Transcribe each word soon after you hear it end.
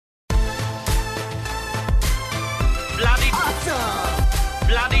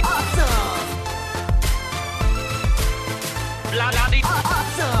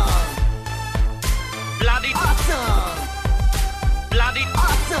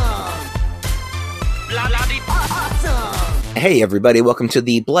Hey everybody, welcome to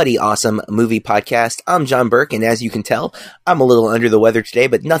the Bloody Awesome Movie Podcast. I'm John Burke, and as you can tell, I'm a little under the weather today,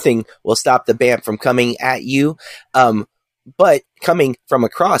 but nothing will stop the BAMP from coming at you. But coming from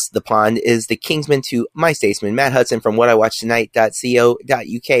across the pond is the Kingsman to my statesman, Matt Hudson from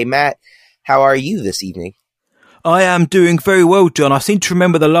whatIwatchtonight.co.uk. Matt, how are you this evening? I am doing very well, John. I seem to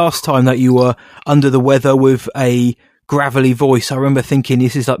remember the last time that you were under the weather with a gravelly voice. I remember thinking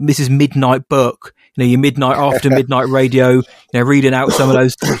this is Midnight Burke. You know, your midnight after midnight radio, you know, reading out some of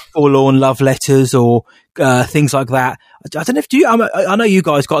those forlorn love letters or things like that. I don't know if I know you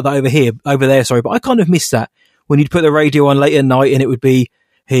guys got that over there, sorry, but I kind of missed that when you'd put the radio on late at night and it would be,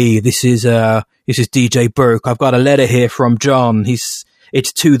 hey, this is DJ Burke. I've got a letter here from John.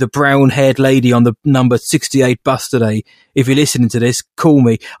 It's to the brown-haired lady on the number 68 bus today. If you're listening to this, call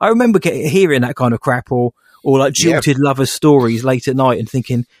me. I remember hearing that kind of crap or like jilted lovers stories late at night and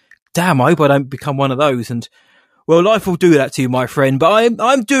thinking, damn, I hope I don't become one of those. And, well, life will do that to you, my friend. But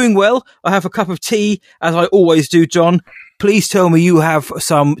I'm doing well. I have a cup of tea, as I always do, John. Please tell me you have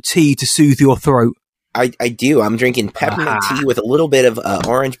some tea to soothe your throat. I do. I'm drinking peppermint tea with a little bit of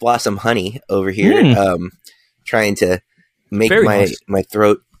orange blossom honey over here, trying to make my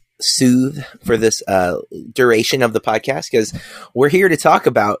throat soothe for this duration of the podcast, because we're here to talk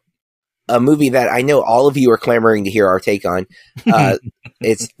about a movie that I know all of you are clamoring to hear our take on.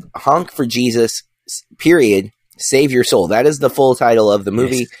 It's Honk for Jesus, period, Save Your Soul. That is the full title of the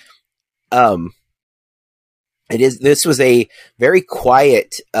movie. Yes. This was a very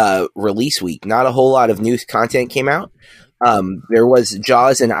quiet release week. Not a whole lot of new content came out. There was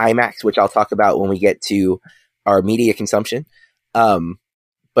Jaws and IMAX, which I'll talk about when we get to our media consumption.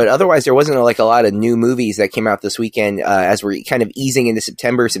 But otherwise, there wasn't a lot of new movies that came out this weekend. As we're kind of easing into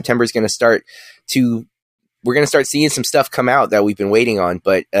September, September's going to start we're going to start seeing some stuff come out that we've been waiting on.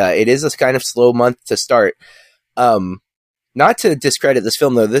 But it is a kind of slow month to start. Not to discredit this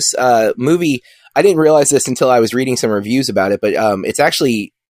film, though. This movie, I didn't realize this until I was reading some reviews about it. But it's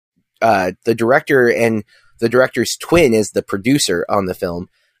actually the director and the director's twin is the producer on the film.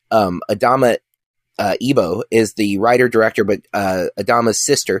 Adama Ebo is the writer-director, but Adama's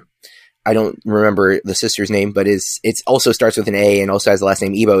sister, I don't remember the sister's name, but it also starts with an A and also has the last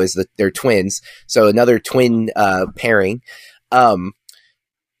name Ebo, they're twins. So another twin pairing. Put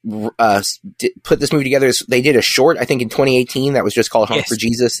this movie together. They did a short, I think in 2018, that was just called Honk for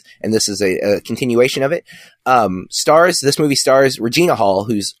Jesus, and this is a continuation of it. This movie stars Regina Hall,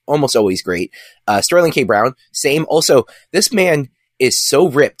 who's almost always great. Sterling K. Brown, same. Also, this man is so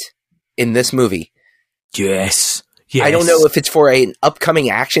ripped in this movie. Yes. I don't know if it's for an upcoming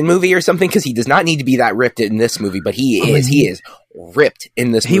action movie or something, because he does not need to be that ripped in this movie, but he is ripped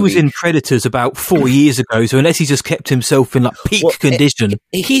in this movie. He was in Predators about 4 years ago, so unless he just kept himself in peak condition.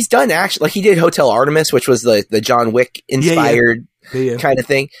 He's done action, he did Hotel Artemis, which was the John Wick inspired kind of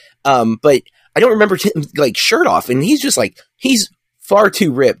thing. But I don't remember him shirt off, and he's just he's far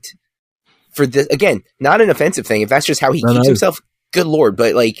too ripped for this. Again, not an offensive thing. If that's just how he keeps himself, good Lord,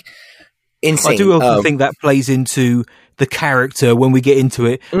 but insane. I do often think that plays into the character when we get into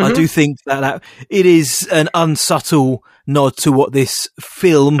it. Mm-hmm. I do think that it is an unsubtle nod to what this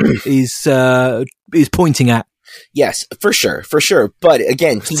film is pointing at. Yes, for sure. But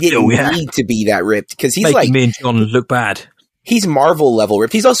again, he didn't need to be that ripped, because he's making me and John look bad. He's Marvel level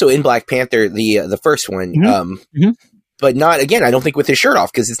ripped. He's also in Black Panther, the first one. Mm-hmm. But not, again, I don't think with his shirt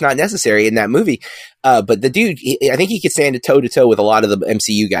off, because it's not necessary in that movie. But the dude, I think he could stand toe-to-toe with a lot of the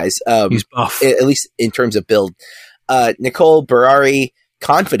MCU guys. He's buff. At least in terms of build. Nicole Berari,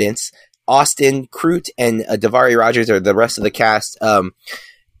 Confidence, Austin Crute, and Davari Rogers are the rest of the cast.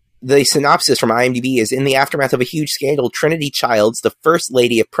 The synopsis from IMDb is, in the aftermath of a huge scandal, Trinity Childs, the first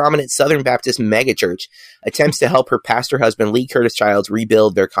lady of prominent Southern Baptist megachurch, attempts to help her pastor husband, Lee Curtis Childs,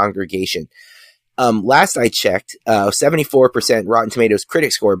 rebuild their congregation. Last I checked, 74% Rotten Tomatoes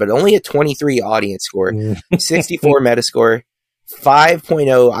critic score, but only a 23 audience score, 64 Metascore,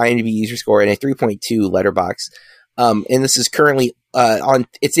 5.0 IMDb user score, and a 3.2 Letterboxd. And this is currently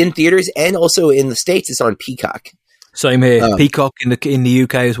it's in theaters, and also in the States, it's on Peacock. Same here, Peacock in the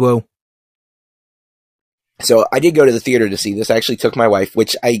UK as well. So I did go to the theater to see this. I actually took my wife,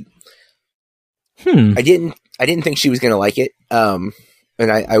 which I didn't think she was going to like it.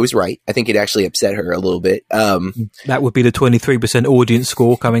 And I was right. I think it actually upset her a little bit. That would be the 23% audience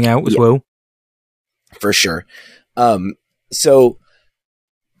score coming out as well. For sure. So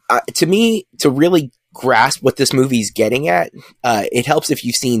to me, to really grasp what this movie's getting at, it helps if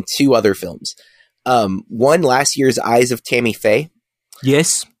you've seen two other films. One, last year's Eyes of Tammy Faye.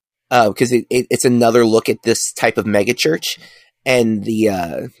 Yes. Because it's another look at this type of megachurch and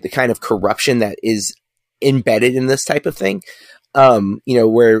the kind of corruption that is embedded in this type of thing.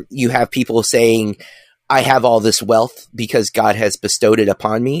 Where you have people saying, I have all this wealth because God has bestowed it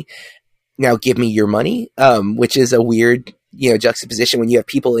upon me. Now give me your money, which is a weird, juxtaposition when you have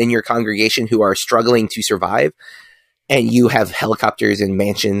people in your congregation who are struggling to survive and you have helicopters and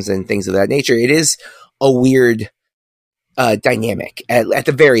mansions and things of that nature. It is a weird dynamic at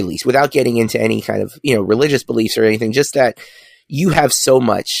the very least, without getting into any kind of, religious beliefs or anything, just that you have so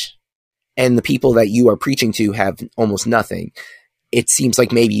much and the people that you are preaching to have almost nothing. It seems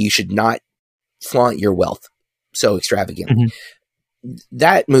like maybe you should not flaunt your wealth so extravagantly. Mm-hmm.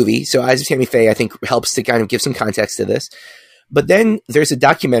 That movie, so Eyes of Tammy Faye, I think helps to kind of give some context to this. But then there's a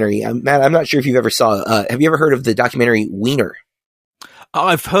documentary. Matt, I'm not sure if you've ever have you ever heard of the documentary Wiener?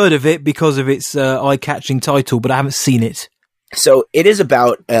 I've heard of it because of its eye-catching title, but I haven't seen it. So it is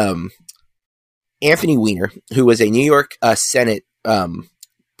about Anthony Weiner, who was a New York Senate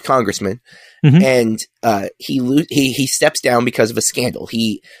congressman, mm-hmm. and he steps down because of a scandal.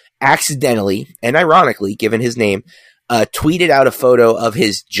 He accidentally and ironically, given his name, tweeted out a photo of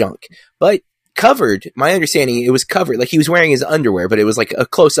his junk, but covered. My understanding, it was covered, like he was wearing his underwear, but it was like a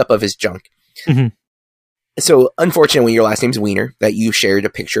close up of his junk. Mm-hmm. So, unfortunately, when your last name's Wiener, that you shared a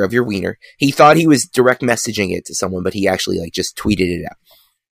picture of your wiener. He thought he was direct messaging it to someone, but he actually just tweeted it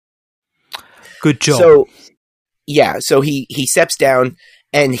out. Good job. So, yeah, so he steps down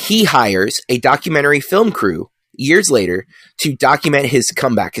and he hires a documentary film crew years later to document his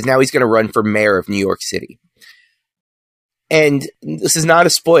comeback, because now he's going to run for mayor of New York City. And this is not a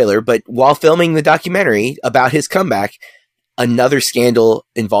spoiler, but while filming the documentary about his comeback, another scandal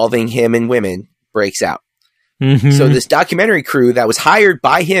involving him and women breaks out. Mm-hmm. So this documentary crew that was hired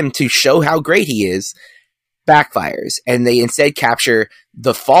by him to show how great he is backfires, and they instead capture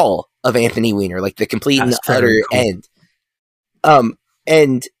the fall of Anthony Weiner, like the complete and utter end.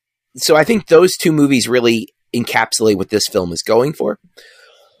 And so I think those two movies really encapsulate what this film is going for.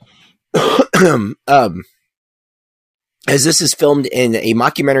 As this is filmed in a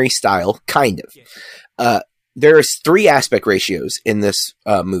mockumentary style, kind of. There's 3 aspect ratios in this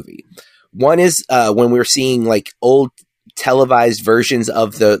movie. One is when we're seeing like old televised versions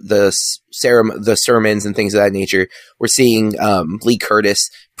of the sermons and things of that nature. We're seeing Lee Curtis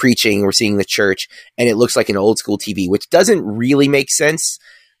preaching. We're seeing the church, and it looks like an old school TV, which doesn't really make sense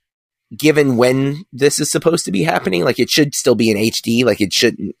given when this is supposed to be happening. Like, it should still be in HD. Like, it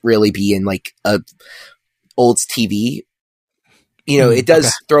shouldn't really be in like a old TV. It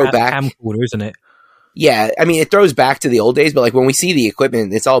does throw back. Camcorder, isn't it? Yeah, I mean, it throws back to the old days, but like when we see the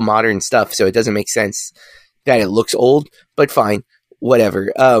equipment, it's all modern stuff, so it doesn't make sense that it looks old, but fine,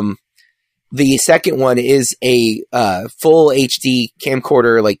 whatever. The second one is a full HD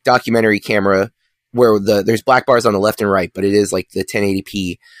camcorder, like documentary camera, where there's black bars on the left and right, but it is like the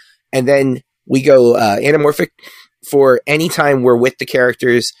 1080p. And then we go anamorphic for any time we're with the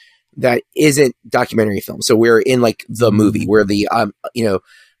characters that isn't documentary film. So we're in like the movie, we're the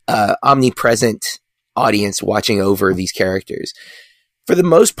omnipresent audience watching over these characters. For the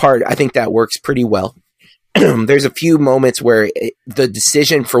most part, I think that works pretty well. There's a few moments where the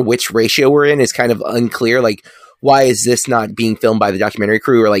decision for which ratio we're in is kind of unclear. Like, why is this not being filmed by the documentary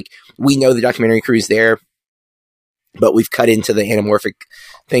crew? Or like, we know the documentary crew is there, but we've cut into the anamorphic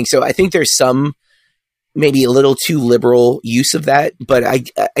thing. So I think there's some maybe a little too liberal use of that, but I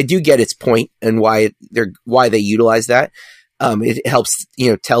do get its point and why they utilize that. It helps,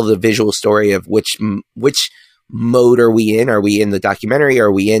 tell the visual story of which mode are we in? Are we in the documentary? Or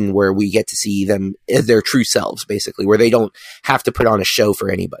are we in where we get to see them as their true selves, basically, where they don't have to put on a show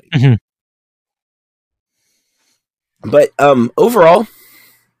for anybody? Mm-hmm. But overall,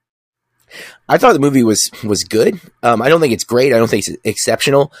 I thought the movie was good. I don't think it's great. I don't think it's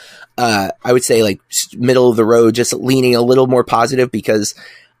exceptional. I would say like middle of the road, just leaning a little more positive, because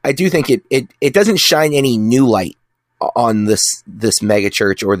I do think it doesn't shine any new light on this mega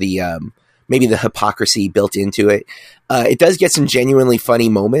church or the maybe the hypocrisy built into it. It does get some genuinely funny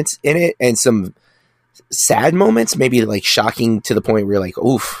moments in it, and some sad moments, maybe like shocking to the point where you're like,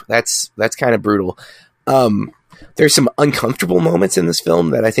 oof, that's kind of brutal. There's some uncomfortable moments in this film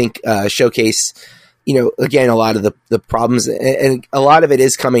that I think showcase, again, a lot of the problems, and a lot of it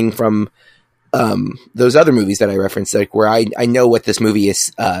is coming from those other movies that I referenced, like where I know what this movie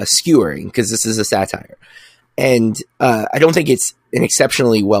is skewering, because this is a satire. And I don't think it's an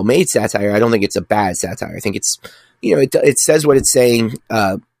exceptionally well-made satire. I don't think it's a bad satire. I think it's, it says what it's saying,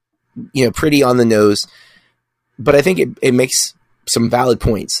 pretty on the nose. But I think it makes some valid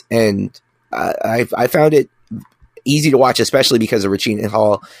points. And I found it easy to watch, especially because of Regina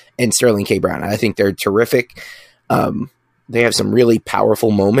Hall and Sterling K. Brown. I think they're terrific. They have some really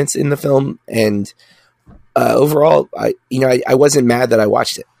powerful moments in the film. And overall, I wasn't mad that I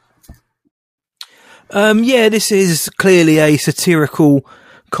watched it. Yeah, this is clearly a satirical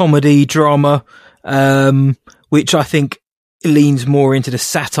comedy drama, which I think leans more into the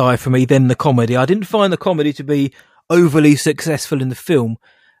satire for me than the comedy. I didn't find the comedy to be overly successful in the film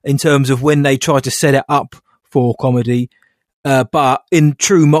in terms of when they tried to set it up for comedy. But in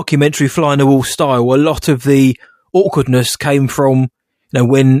true mockumentary fly on the wall style, a lot of the awkwardness came from,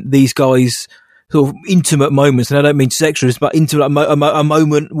 when these guys sort of intimate moments, and I don't mean sexual, but intimate, a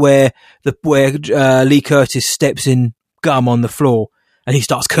moment where Lee Curtis steps in gum on the floor and he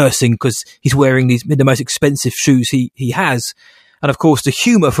starts cursing because he's wearing the most expensive shoes he has. And of course, the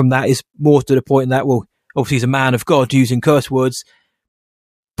humour from that is more to the point that, well, obviously he's a man of God using curse words,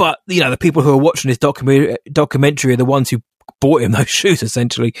 but the people who are watching this documentary are the ones who bought him those shoes,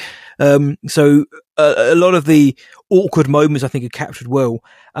 essentially. So a lot of the awkward moments I think are captured well,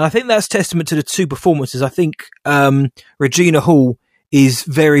 and I think that's testament to the two performances. I think Regina Hall is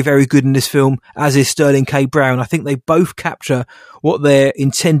very, very good in this film, as is Sterling K. Brown. I think they both capture what they're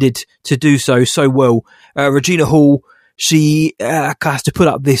intended to do so well. Regina Hall, she has to put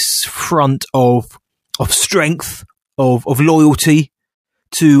up this front of strength, of loyalty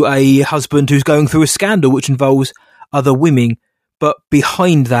to a husband who's going through a scandal which involves other women. But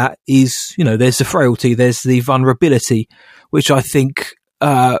behind that is, there's the frailty, there's the vulnerability, which I think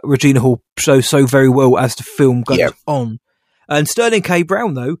Regina Hall shows so very well as the film goes on. And Sterling K.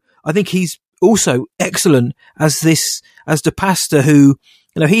 Brown, though, I think he's also excellent as the pastor who,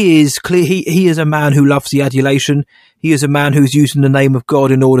 he is clear. He is a man who loves the adulation. He is a man who's using the name of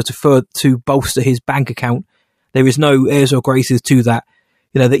God in order to bolster his bank account. There is no airs or graces to that.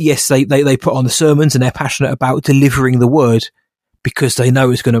 That yes, they put on the sermons and they're passionate about delivering the word because they know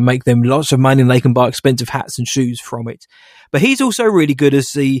it's going to make them lots of money and they can buy expensive hats and shoes from it. But he's also really good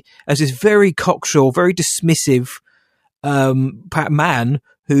as this very cocksure, very dismissive man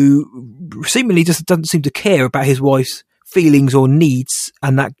who seemingly just doesn't seem to care about his wife's feelings or needs,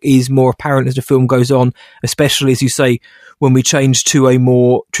 and that is more apparent as the film goes on, especially, as you say, when we change to a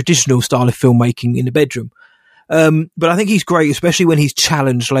more traditional style of filmmaking in the bedroom. But I think he's great, especially when he's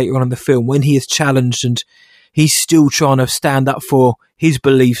challenged later on in the film, when he is challenged and he's still trying to stand up for his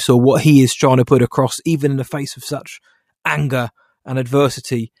beliefs or what he is trying to put across, even in the face of such anger and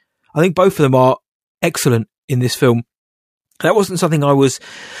adversity. I think both of them are excellent in this film. That wasn't something I was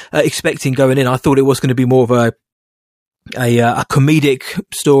expecting going in. I thought it was going to be more of a comedic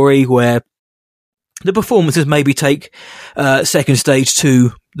story where the performances maybe take second stage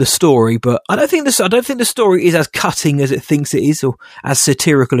to the story, but I don't think the story is as cutting as it thinks it is, or as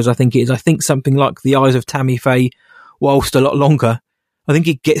satirical as I think it is. I think something like The Eyes of Tammy Faye, whilst a lot longer, I think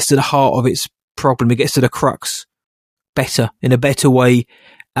it gets to the heart of its problem. It gets to the crux in a better way,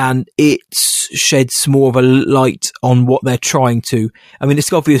 and it sheds more of a light on what they're trying to. I mean,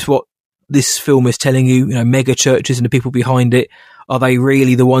 it's obvious what this film is telling you, mega churches and the people behind it, are they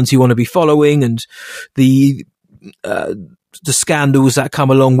really the ones you want to be following? And the scandals that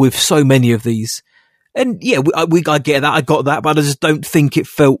come along with so many of these. And yeah, I get that. I got that, but I just don't think it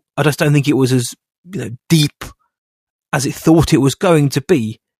was as, deep as it thought it was going to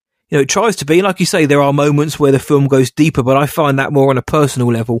be. It tries to be. And like you say, there are moments where the film goes deeper, but I find that more on a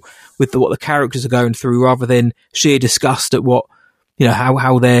personal level with what the characters are going through rather than sheer disgust at what,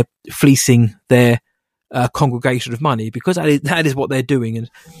 how they're fleecing their congregation of money, because that is what they're doing. And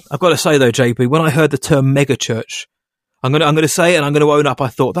I've got to say though, JP, when I heard the term mega church, I'm going to say it and I'm going to own up. I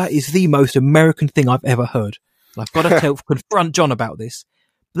thought that is the most American thing I've ever heard. And I've got to confront John about this.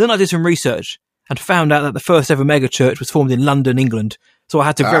 But then I did some research and found out that the first ever mega church was formed in London, England. So I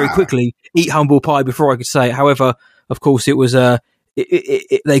had to very quickly eat humble pie before I could say it. However, of course, it was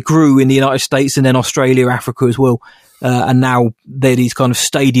they grew in the United States and then Australia, Africa as well. And now they're these kind of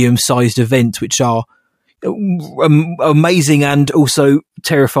stadium-sized events, which are amazing and also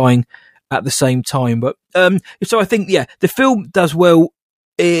terrifying at the same time. But so I think, the film does well.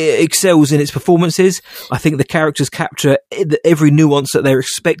 It excels in its performances. I think the characters capture every nuance that they're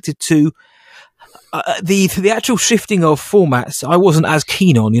expected to. The actual shifting of formats, I wasn't as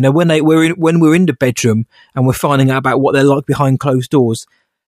keen on. When we're in the bedroom and we're finding out about what they're like behind closed doors.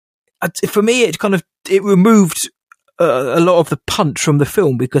 For me, it removed a lot of the punch from the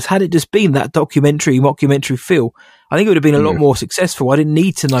film, because had it just been that mockumentary feel, I think it would have been a lot more successful. I didn't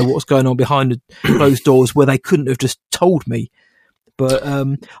need to know what's going on behind the closed doors where they couldn't have just told me. But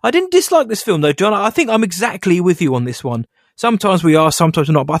I didn't dislike this film though, John. I think I'm exactly with you on this one. Sometimes we are, sometimes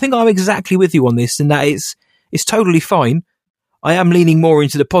we're not, but I think I'm exactly with you on this, in that it's totally fine. I am leaning more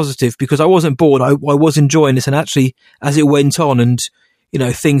into the positive because I wasn't bored. I was enjoying this, and actually, as it went on and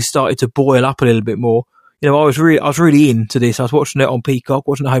things started to boil up a little bit more, I was really into this. I was watching it on Peacock,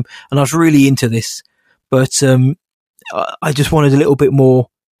 watching it at home, and I was really into this. But I just wanted a little bit more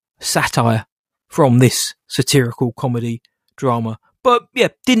satire from this satirical comedy drama. But yeah,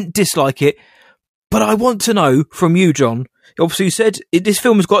 didn't dislike it. But I want to know from you, John. Obviously, you said this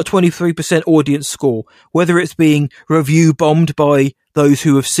film has got a 23% audience score. Whether it's being review bombed by those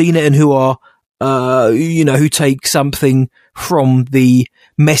who have seen it and who are, who take something from the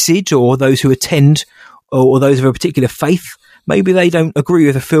message, or those who attend, or those of a particular faith. Maybe they don't agree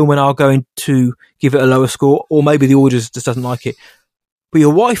with the film and are going to give it a lower score, or maybe the audience just doesn't like it. But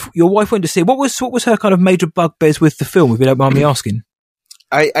your wife went to see it. What was her kind of major bugbears with the film, if you don't mind me asking?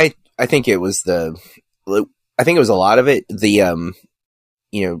 I think it was a lot of it. The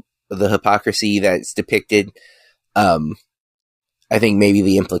the hypocrisy that's depicted. I think maybe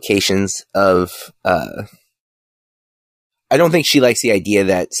the implications of. I don't think she likes the idea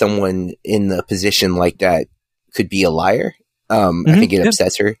that someone in the position like that could be a liar. I think it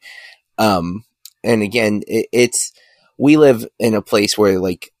upsets her. And again, we live in a place where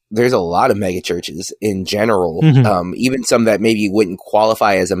like there's a lot of megachurches in general, even some that maybe wouldn't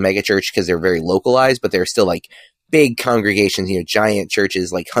qualify as a megachurch because they're very localized, but they're still like big congregations, giant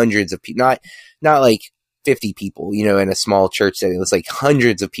churches, like hundreds of people, not like 50 people, in a small church setting. It's like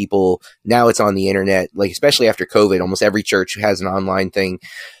hundreds of people. Now it's on the internet, like especially after COVID, almost every church has an online thing.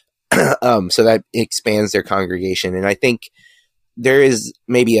 So that expands their congregation. And I think there is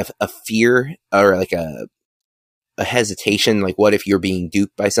maybe a fear or like a hesitation. Like, what if you're being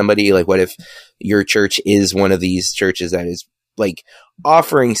duped by somebody? Like, what if your church is one of these churches that is like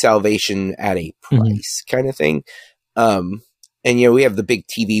offering salvation at a price kind of thing? And, we have the big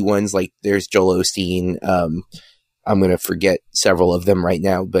TV ones, like there's Joel Osteen. I'm going to forget several of them right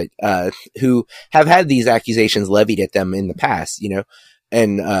now, but who have had these accusations levied at them in the past,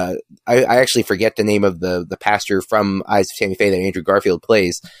 And I actually forget the name of the pastor from Eyes of Tammy Faye that Andrew Garfield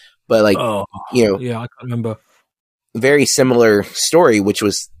plays. But like, yeah, I can't remember. Very similar story, which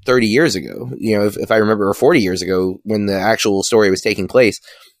was 30 years ago, if I remember, or 40 years ago when the actual story was taking place.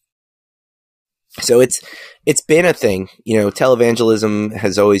 So it's been a thing, televangelism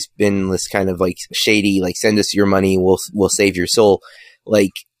has always been this kind of like shady, like send us your money, we'll save your soul.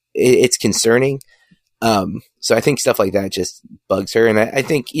 Like it's concerning. So I think stuff like that just bugs her. And I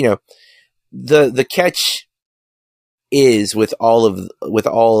think, the catch is with all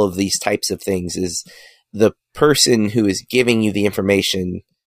of these types of things is the person who is giving you the information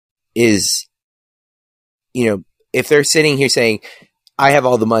is, if they're sitting here saying, I have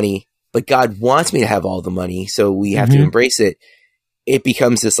all the money, but God wants me to have all the money, so we have to embrace it. It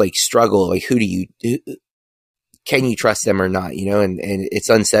becomes this like struggle. Like, can you trust them or not? And it's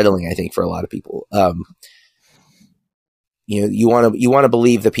unsettling, I think, for a lot of people. You want to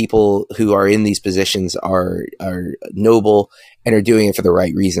believe the people who are in these positions are noble and are doing it for the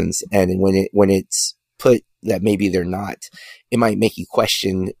right reasons. And when it's put that maybe they're not, it might make you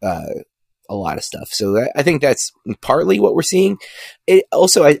question a lot of stuff. So I think that's partly what we're seeing. It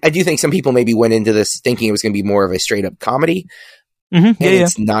also, I do think some people maybe went into this thinking it was going to be more of a straight up comedy.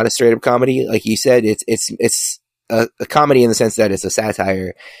 It's not a straight up comedy. Like you said, it's a comedy in the sense that it's a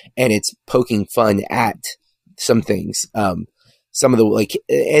satire and it's poking fun at some things. Some of the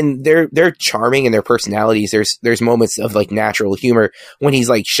and they're charming in their personalities. There's moments of like natural humor when he's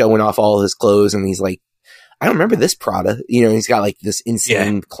like showing off all his clothes and he's like, I don't remember this Prada, he's got like this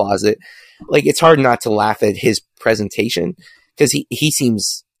insane closet. Like, it's hard not to laugh at his presentation because he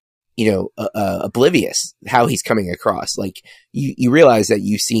seems, oblivious how he's coming across. Like, you realize that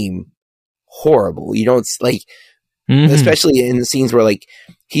you seem horrible. You don't like, especially in the scenes where like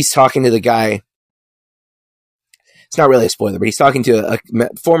he's talking to the guy. It's not really a spoiler, but he's talking to a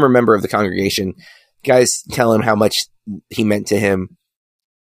former member of the congregation. Guys tell him how much he meant to him.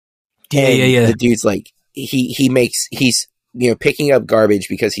 Yeah. The dude's like, he's picking up garbage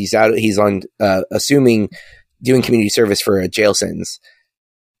because he's on assuming doing community service for a jail sentence.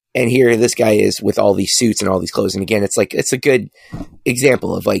 And here this guy is with all these suits and all these clothes. And again, it's like, it's a good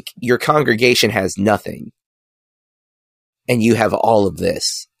example of like, your congregation has nothing and you have all of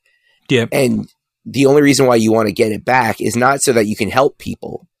this. Yeah. And the only reason why you want to get it back is not so that you can help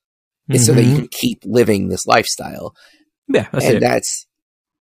people. It's so that you can keep living this lifestyle. Yeah.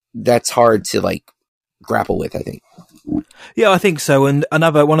 That's hard to like grapple with, I think. Yeah, I think so. And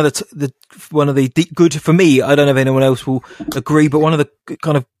another one of the good for me, I don't know if anyone else will agree, but one of the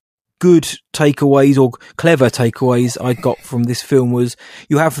kind of good takeaways or clever takeaways I got from this film was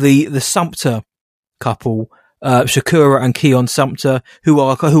you have the Sumpter couple, Shakura and Keon Sumpter, who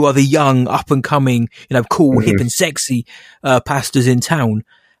are the young, up and coming, cool, hip and sexy pastors in town.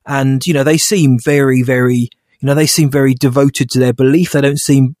 and they seem very, very, they seem very devoted to their belief. They don't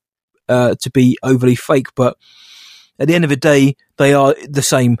seem to be overly fake, but at the end of the day, they are the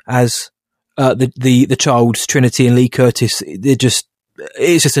same as the Childs, Trinity and Lee Curtis.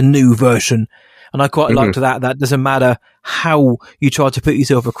 It's just a new version, and I quite liked that. That doesn't matter how you try to put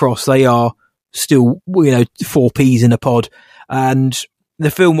yourself across; they are still, four peas in a pod. And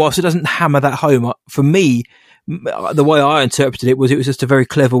the film, whilst it doesn't hammer that home, for me, the way I interpreted it was just a very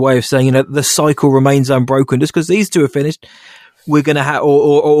clever way of saying, the cycle remains unbroken. Just because these two are finished, we're going to have,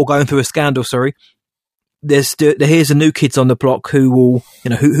 or going through a scandal, sorry. Here's the new kids on the block who will,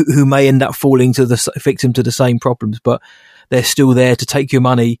 who may end up falling to the victim to the same problems, but they're still there to take your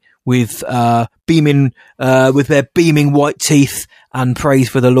money with their beaming white teeth and praise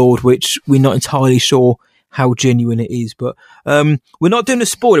for the Lord, which we're not entirely sure how genuine it is. But we're not doing a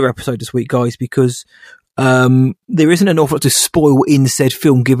spoiler episode this week, guys, because there isn't an awful lot to spoil in said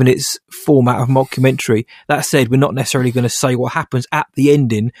film, given its format of mockumentary. That said, we're not necessarily going to say what happens at the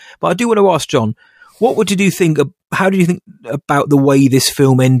ending, but I do want to ask John, what would you think? How did you think about the way this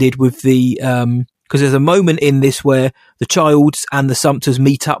film ended with the? Because there's a moment in this where the Childs and the Sumters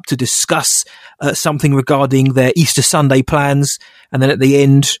meet up to discuss something regarding their Easter Sunday plans, and then at the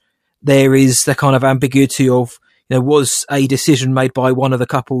end there is the kind of ambiguity of, was a decision made by one of the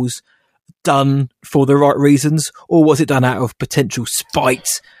couples done for the right reasons, or was it done out of potential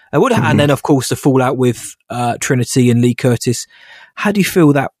spite? And then, of course, the fallout with Trinity and Lee Curtis. How do you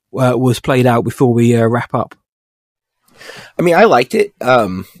feel that was played out before we wrap up? I mean, I liked it.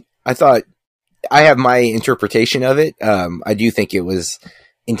 I thought I have my interpretation of it. I do think it was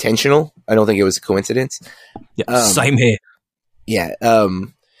intentional. I don't think it was a coincidence. Yeah, same here. Yeah.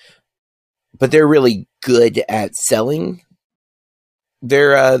 But they're really good at selling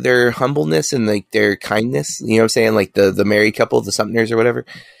their humbleness and like their kindness. You know what I'm saying? Like the married couple, the Sumters or whatever.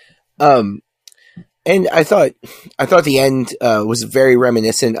 And I thought the end was very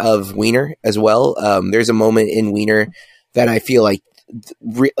reminiscent of Wiener as well. There's a moment in Wiener that I feel like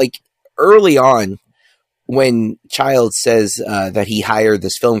early on when Child says that he hired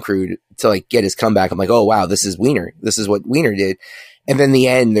this film crew to like get his comeback. I'm like, oh wow, this is Wiener. This is what Wiener did. And then the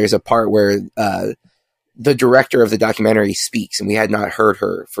end, there's a part where the director of the documentary speaks, and we had not heard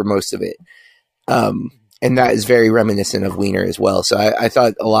her for most of it. And that is very reminiscent of Wiener as well. So I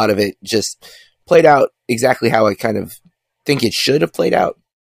thought a lot of it just played out exactly how I kind of think it should have played out.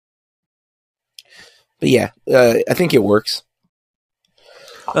 But yeah, I think it works.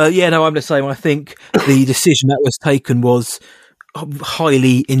 I'm the same. I think the decision that was taken was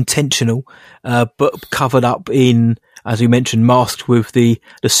highly intentional, but covered up in, as we mentioned, masked with the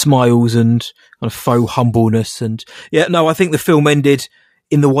smiles and kind of faux humbleness. And I think the film ended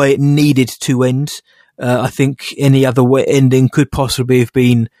in the way it needed to end. I think any other ending could possibly have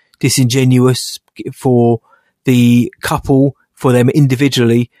been disingenuous for the couple, for them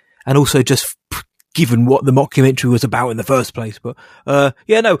individually, and also just given what the mockumentary was about in the first place. But I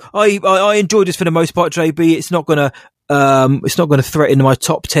enjoyed this for the most part, JB. It's not gonna threaten my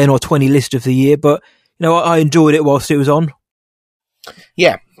top 10 or 20 list of the year, but I enjoyed it whilst it was on.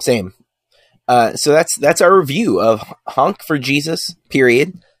 Yeah, same. So that's our review of Honk for Jesus,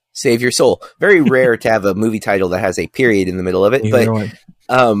 period, Save Your Soul. Very rare to have a movie title that has a period in the middle of it, but right.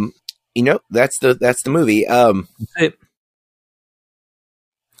 That's the movie.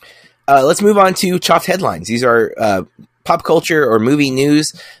 Let's move on to Chopped Headlines. These are pop culture or movie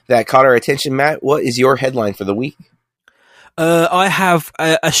news that caught our attention. Matt, what is your headline for the week? I have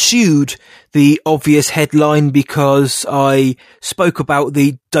eschewed the obvious headline because I spoke about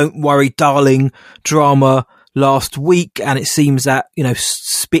the Don't Worry Darling drama last week, and it seems that,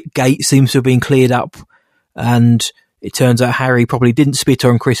 Spitgate seems to have been cleared up, and it turns out Harry probably didn't spit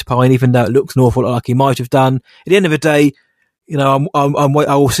on Chris Pine, even though it looks an awful lot like he might have done. At the end of the day,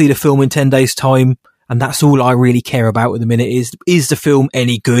 I will see the film in 10 days' time, and that's all I really care about at the minute is the film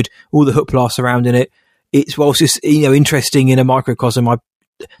any good? All the hoopla surrounding it. Whilst it's interesting in a microcosm, I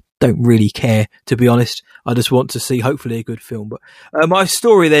don't really care, to be honest. I just want to see hopefully a good film. But my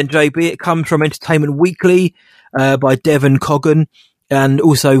story then, JB, it comes from Entertainment Weekly by Devon Coggan, and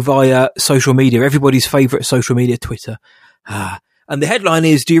also via social media, everybody's favourite social media, Twitter. And the headline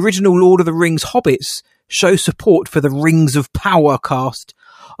is, the original Lord of the Rings hobbits show support for the Rings of Power cast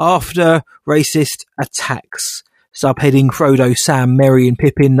after racist attacks. Subheading, Frodo, Sam, Merry and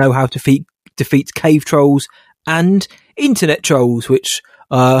Pippin know how to defeat cave trolls and internet trolls, which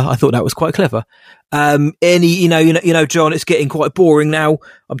I thought that was quite clever. John, it's getting quite boring now.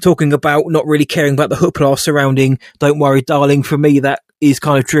 I'm talking about not really caring about the hoopla surrounding Don't Worry Darling. For me, that is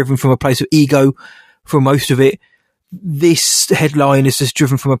kind of driven from a place of ego for most of it. this headline is just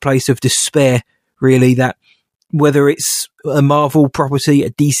driven from a place of despair, really, that whether it's a Marvel property, a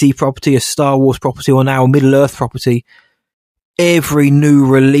DC property, a Star Wars property, or now a Middle-earth property, every new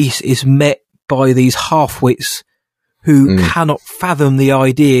release is met by these half-wits who cannot fathom the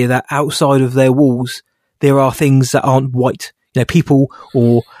idea that outside of their walls there are things that aren't white, people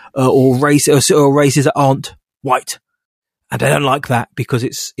or races that aren't white, and they don't like that because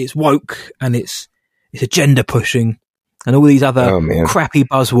it's woke and it's agenda pushing and all these other crappy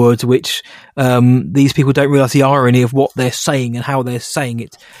buzzwords, which these people don't realise the irony of what they're saying and how they're saying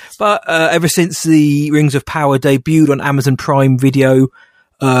it. But ever since the Rings of Power debuted on Amazon Prime Video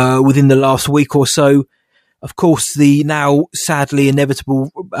within the last week or so, of course, the now sadly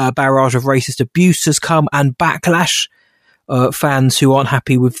inevitable barrage of racist abuse has come, and backlash. Fans who aren't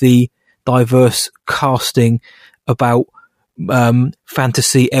happy with the diverse casting about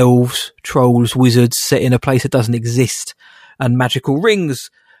fantasy elves, trolls, wizards set in a place that doesn't exist, and magical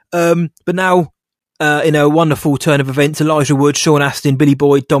rings. But now, in a wonderful turn of events, Elijah Wood, Sean Astin, Billy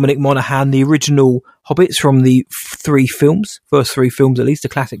Boyd, Dominic Monaghan, the original Hobbits from the first three films at least, the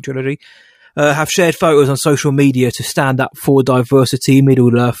classic trilogy, have shared photos on social media to stand up for diversity in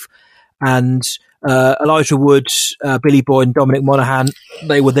Middle-earth. And Elijah Wood, Billy Boyd, and Dominic Monaghan,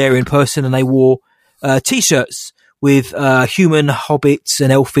 they were there in person, and they wore T-shirts with human hobbits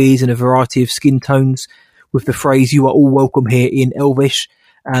and elfies in a variety of skin tones with the phrase, "You are all welcome here" in Elvish.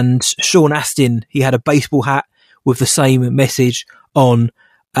 And Sean Astin, he had a baseball hat with the same message on.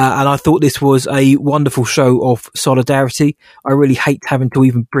 And I thought this was a wonderful show of solidarity. I really hate having to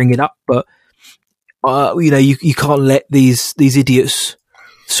even bring it up, but you can't let these idiots,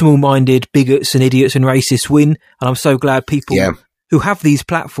 small-minded bigots and idiots and racists win. And I'm so glad people who have these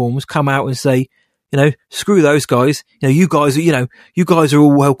platforms come out and say, screw those guys. You guys are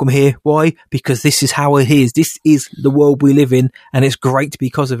all welcome here. Why? Because this is how it is. This is the world we live in, and it's great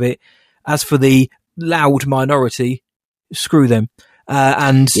because of it. As for the loud minority, screw them.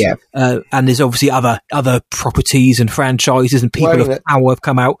 And there's obviously other properties and franchises and people of power have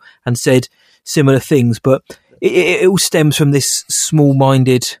come out and said similar things, but it all stems from this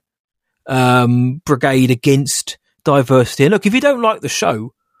small-minded brigade against diversity. And look, if you don't like the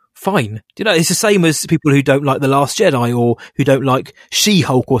show, fine. It's the same as people who don't like The Last Jedi or who don't like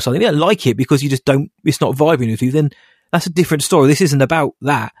She-Hulk or something. They don't like it because you just don't, it's not vibing with you. Then that's a different story. This isn't about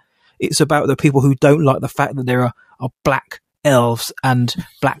that. It's about the people who don't like the fact that there are black elves and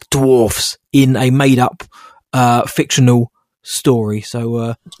black dwarfs in a made-up fictional story.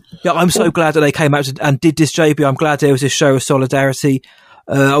 So I'm so glad that they came out and did this, JB. I'm glad there was this show of solidarity.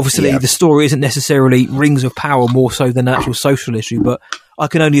 Obviously the story isn't necessarily Rings of Power more so than an actual social issue, but I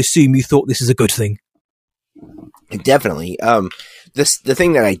can only assume you thought this is a good thing. Definitely. The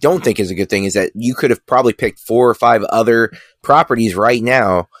thing that I don't think is a good thing is that you could have probably picked 4 or 5 other properties right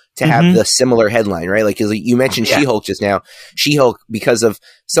now to have the similar headline, right? Like, 'cause you mentioned She-Hulk just now. She-Hulk, because of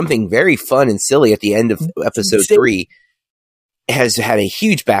something very fun and silly at the end of episode 3, has had a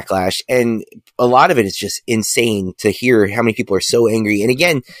huge backlash, and a lot of it is just insane to hear how many people are so angry. And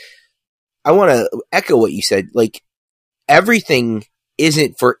again, I want to echo what you said. Like, everything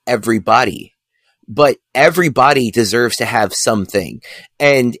isn't for everybody, but everybody deserves to have something.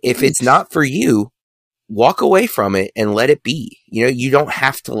 And if it's not for you, walk away from it and let it be. You don't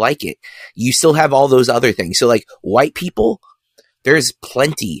have to like it. You still have all those other things. So, like, white people, there's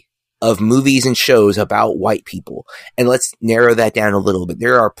plenty of movies and shows about white people. And let's narrow that down a little bit.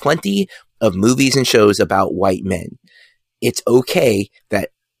 There are plenty of movies and shows about white men. It's okay that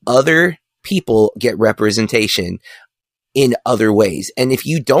other people get representation in other ways. And if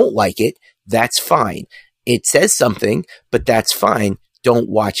you don't like it, that's fine. It says something, but that's fine. Don't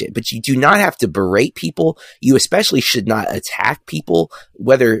watch it. But you do not have to berate people. You especially should not attack people,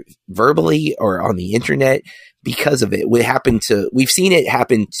 whether verbally or on the internet, because of it. We've seen it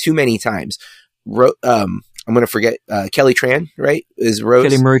happen too many times. I'm going to forget, Kelly Tran, right? Is Rose?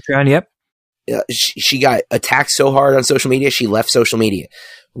 Kelly Marie Tran, yep. She got attacked so hard on social media, she left social media.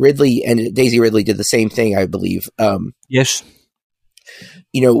 Ridley and Daisy Ridley did the same thing, I believe. Yes.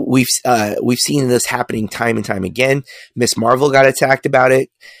 We've seen this happening time and time again. Miss Marvel got attacked about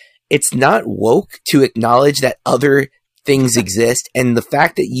it. It's not woke to acknowledge that other things exist, and the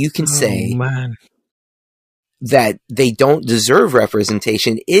fact that you can say that they don't deserve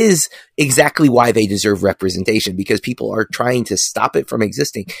representation is exactly why they deserve representation, because people are trying to stop it from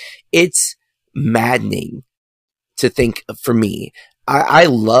existing. It's maddening to think. For me, I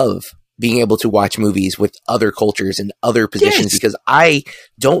love being able to watch movies with other cultures and other positions, because I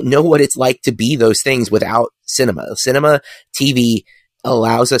don't know what it's like to be those things without cinema, TV,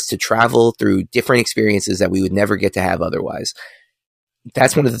 allows us to travel through different experiences that we would never get to have otherwise.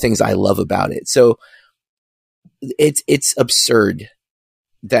 That's one of the things I love about it. So it's absurd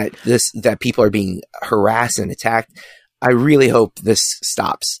that people are being harassed and attacked. I really hope this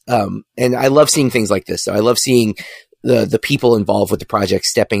stops. And I love seeing things like this. So I love seeing the people involved with the project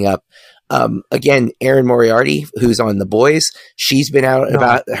stepping up. Again, Erin Moriarty, who's on The Boys, she's been out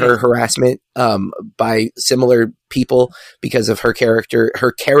about her harassment by similar people because of her character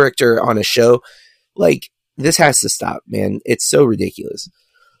on a show. Like, this has to stop, man. It's so ridiculous.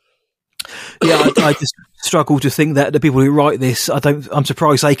 Yeah, I just struggle to think that the people who write this, I'm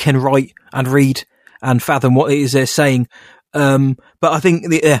surprised they can write and read and fathom what it is they're saying. But I think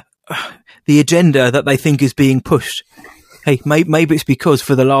the agenda that they think is being pushed, hey, maybe it's because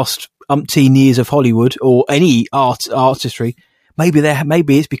for the last umpteen years of Hollywood or any artistry, maybe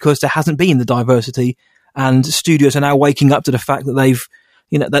it's because there hasn't been the diversity, and studios are now waking up to the fact that they've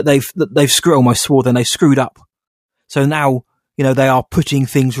almost swore then they screwed up. So now, they are putting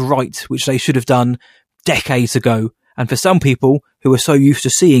things right, which they should have done decades ago. And for some people who are so used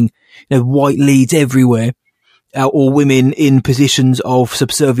to seeing, white leads everywhere, or women in positions of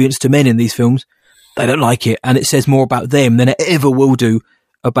subservience to men in these films, they don't like it. And it says more about them than it ever will do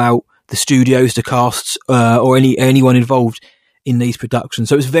about the studios, the casts, or anyone involved in these productions.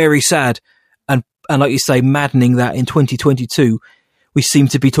 So it's very sad. And like you say, maddening that in 2022, we seem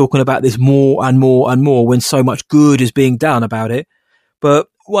to be talking about this more and more and more when so much good is being done about it. But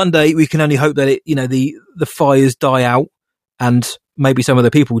one day we can only hope that the fires die out, and maybe some of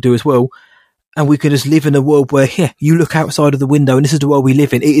the people do as well. And we can just live in a world where, you look outside of the window and this is the world we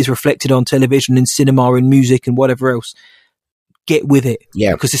live in. It is reflected on television, in cinema, in music, and whatever else. Get with it.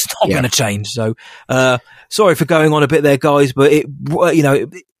 Yeah. Because it's not going to change. So, sorry for going on a bit there, guys, but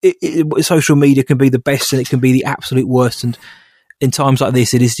social media can be the best and it can be the absolute worst. And in times like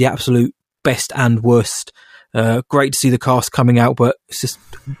this, it is the absolute best and worst. Great to see the cast coming out, but it's just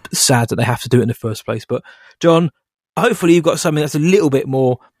sad that they have to do it in the first place. But John, hopefully you've got something that's a little bit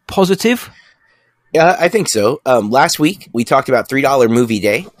more positive. Yeah, I think so. Last week we talked about $3 movie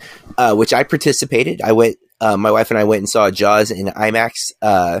day, which I participated. I went, my wife and I went and saw Jaws in IMAX,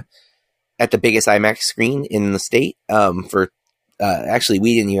 at the biggest IMAX screen in the state. Actually,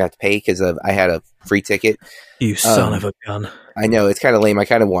 we didn't even have to pay because I had a free ticket. You son of a gun. I know, it's kind of lame. I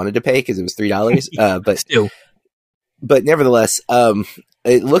kind of wanted to pay because it was $3, but still. But nevertheless,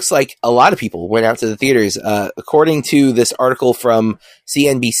 it looks like a lot of people went out to the theaters. According to this article from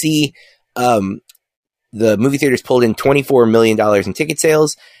CNBC, the movie theaters pulled in $24 million in ticket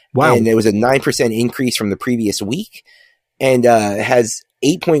sales. Wow. And there was a 9% increase from the previous week, and has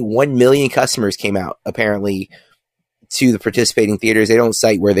 8.1 million customers came out, apparently, to the participating theaters. They don't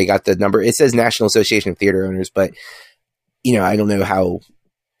cite where they got the number. It says National Association of Theater Owners, but I don't know how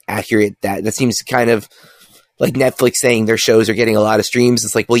accurate that seems. Kind of like Netflix saying their shows are getting a lot of streams.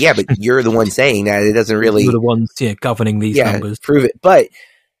 It's like, well, yeah, but you're the one saying that. It doesn't really. You're the ones governing these numbers. Prove it. But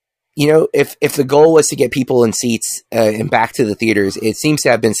if the goal was to get people in seats and back to the theaters, it seems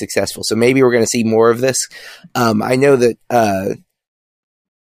to have been successful. So maybe we're going to see more of this. I know that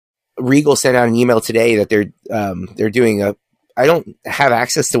Regal sent out an email today that they're doing I don't have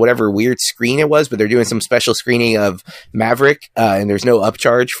access to whatever weird screen it was, but they're doing some special screening of Maverick, and there's no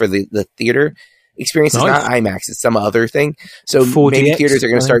upcharge for the theater experience. Nice. It's not IMAX, it's some other thing. So 4DX, maybe theaters are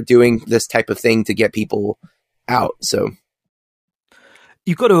going to start doing this type of thing to get people out. So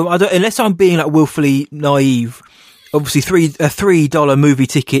you've got to, unless I'm being willfully naive, obviously a $3 movie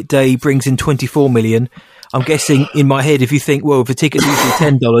ticket day brings in 24 million. I'm guessing in my head, if you think, well, if a ticket's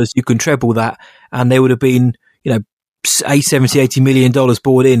usually $10, you can treble that, and there would have been, $80 million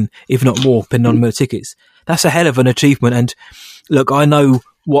bought in, if not more, depending on the tickets. That's a hell of an achievement. And look, I know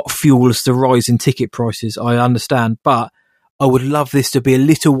what fuels the rise in ticket prices. I understand, but I would love this to be a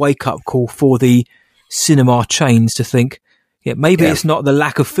little wake-up call for the cinema chains to think, maybe it's not the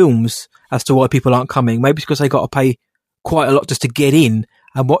lack of films as to why people aren't coming. Maybe it's because they got to pay quite a lot just to get in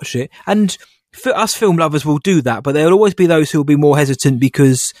and watch it. And for us film lovers will do that, but there will always be those who will be more hesitant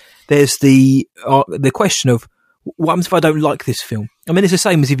because there's the question of, what happens if I don't like this film? I mean, it's the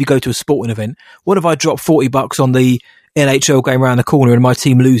same as if you go to a sporting event. What if I drop $40 on the NHL game around the corner and my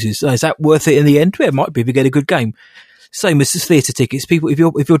team loses? Is that worth it in the end? Well, it might be if you get a good game. Same as theatre tickets. People, if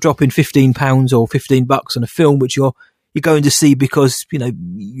you're dropping £15 or $15 on a film which you're going to see because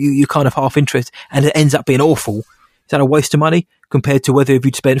you're kind of half interested, and it ends up being awful, is that a waste of money compared to whether if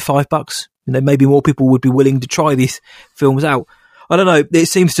you'd spent $5? Maybe more people would be willing to try these films out. I don't know. It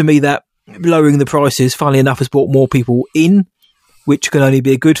seems to me that lowering the prices, funnily enough, has brought more people in, which can only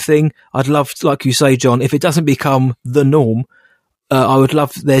be a good thing. I'd love, like you say, John, if it doesn't become the norm, I would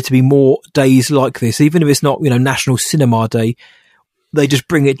love there to be more days like this, even if it's not, National Cinema Day. They just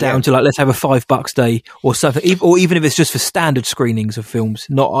bring it down to like, let's have a $5 day or something, or even if it's just for standard screenings of films,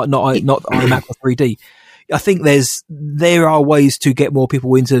 not IMAX or 3D. I think there are ways to get more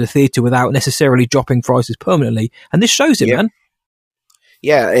people into the theatre without necessarily dropping prices permanently, and this shows it, man.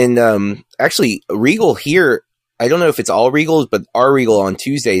 Yeah, and actually, Regal here, I don't know if it's all Regals, but our Regal on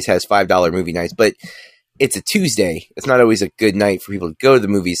Tuesdays has $5 movie nights, but it's a Tuesday. It's not always a good night for people to go to the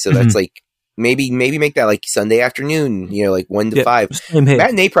movies, so that's like, maybe make that like Sunday afternoon, like 1 to 5.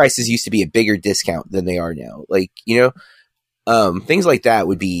 Matinee prices used to be a bigger discount than they are now. Like, things like that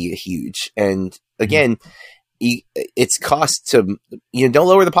would be huge. And again, it's cost to, don't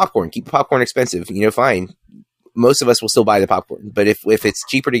lower the popcorn, keep the popcorn expensive, fine. Most of us will still buy the popcorn, but if it's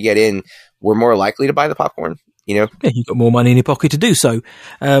cheaper to get in, we're more likely to buy the popcorn. Yeah, you've got more money in your pocket to do so.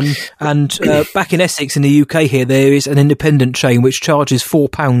 And back in Essex, in the UK here, there is an independent chain which charges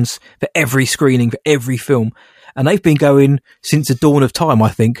 £4 for every screening, for every film. And they've been going since the dawn of time, I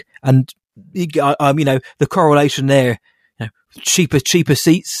think. And, the correlation there, cheaper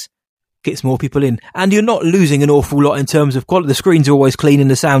seats gets more people in. And you're not losing an awful lot in terms of quality. The screens are always clean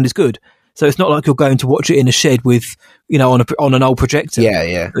and the sound is good. So it's not like you're going to watch it in a shed with, on an old projector.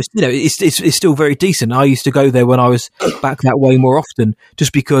 Yeah. It's still very decent. I used to go there when I was back that way more often,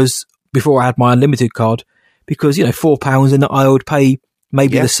 just because before I had my unlimited card, because £4 and I would pay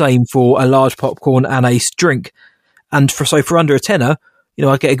maybe the same for a large popcorn and a drink, and for under a tenner,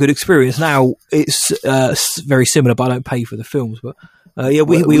 I get a good experience. Now it's very similar, but I don't pay for the films. But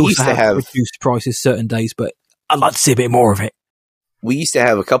we also have reduced prices certain days, but I'd like to see a bit more of it. We used to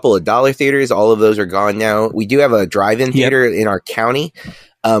have a couple of dollar theaters. All of those are gone now. We do have a drive-in theater in our county,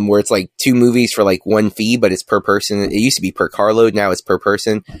 where it's like 2 movies for like 1 fee, but it's per person. It used to be per carload. Now it's per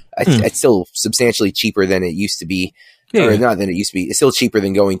person. It's still substantially cheaper than it used to be. Or not than it used to be. It's still cheaper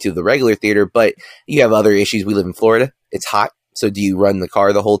than going to the regular theater, but you have other issues. We live in Florida. It's hot. So do you run the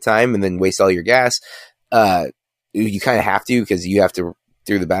car the whole time and then waste all your gas? You kind of have to, because you have to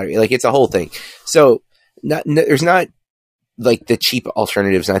through the battery. Like, it's a whole thing. So there's not like the cheap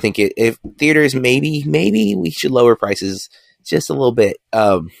alternatives. And I think if theaters, maybe we should lower prices just a little bit,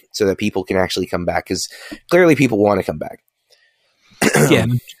 so that people can actually come back, because clearly people want to come back. Yeah,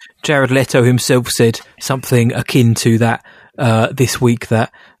 Jared Leto himself said something akin to that this week,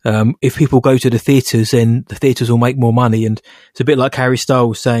 that if people go to the theatres, then the theatres will make more money. And it's a bit like Harry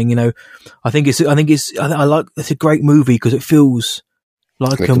Styles saying, I think it's a great movie because it feels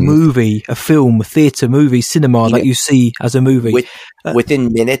like a movie, a film, a theatre movie, cinema, that you see as a movie.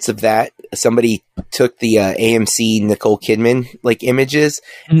 Within minutes of that, somebody took the AMC Nicole Kidman images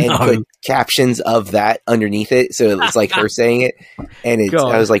and put captions of that underneath it, so it's like her saying it. And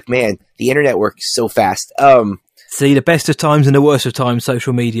I was like, man, the internet works so fast. See, the best of times and the worst of times,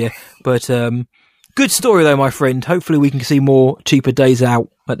 social media. But good story though, my friend. Hopefully we can see more cheaper days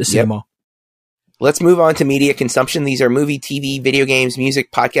out at the cinema. Yep. Let's move on to media consumption. These are movie, TV, video games,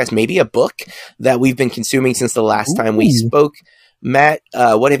 music, podcasts, maybe a book that we've been consuming since the last time we spoke. Matt,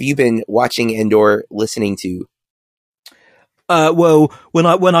 what have you been watching and or listening to? Well, when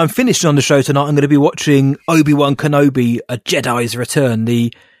I'm finished on the show tonight, I'm going to be watching Obi-Wan Kenobi: A Jedi's Return,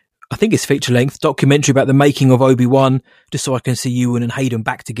 I think it's feature-length documentary about the making of Obi-Wan, just so I can see Ewan and Hayden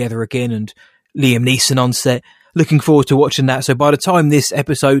back together again, and Liam Neeson on set. Looking forward to watching that. So by the time this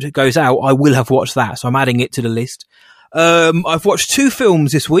episode goes out, I will have watched that. So I'm adding it to the list. I've watched 2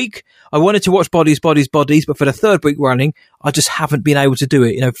 films this week. I wanted to watch Bodies, but for the 3rd week running, I just haven't been able to do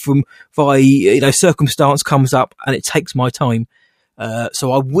it. Circumstance comes up and it takes my time.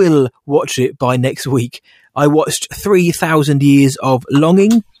 So I will watch it by next week. I watched 3,000 Years of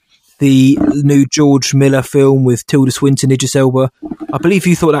Longing, the new George Miller film with Tilda Swinton, Idris Elba. I believe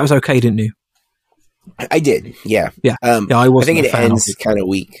you thought that was okay, didn't you? I did, yeah. I think it ends kind of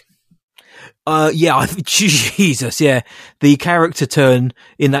weak. Jesus, yeah. The character turn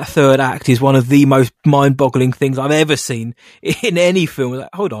in that 3rd act is one of the most mind-boggling things I've ever seen in any film. Like,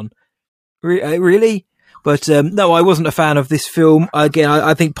 hold on, really? But no, I wasn't a fan of this film. Again,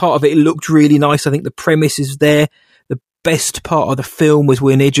 I think part of it looked really nice. I think the premise is there. The best part of the film was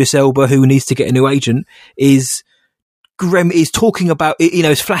when Idris Elba, who needs to get a new agent, is talking about,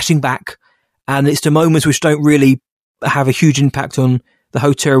 is flashing back. And it's the moments which don't really have a huge impact on the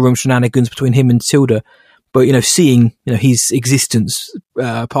hotel room shenanigans between him and Tilda. But, seeing, his existence,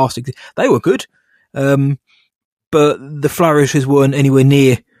 past, they were good. But the flourishes weren't anywhere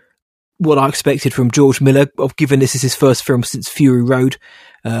near what I expected from George Miller, given this is his first film since Fury Road.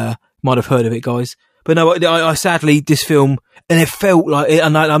 Might have heard of it, guys. But no, I sadly, this film, and it felt like,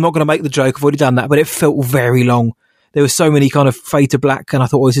 and I'm not going to make the joke, I've already done that, but it felt very long. there were so many kind of fade to black, and I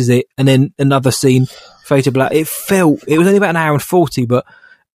thought, oh, this is it. And then another scene, fade to black. It was only about an hour and 40, but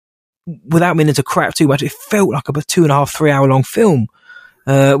without meaning to crap too much, it felt like a 2.5, 3 hour long film,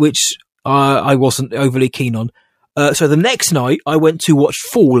 which I wasn't overly keen on. So the next night, I went to watch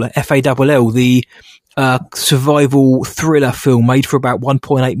Fall, F-A-L-L, the survival thriller film made for about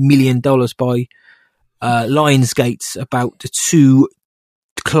 $1.8 million by Lionsgate, about the two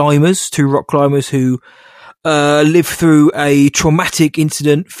rock climbers who live through a traumatic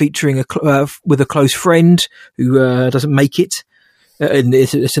incident featuring with a close friend who doesn't make it.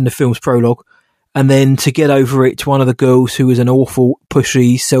 It's in the film's prologue. And then to get over it, one of the girls, who is an awful,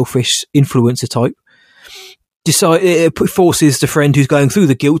 pushy, selfish influencer type, forces the friend who's going through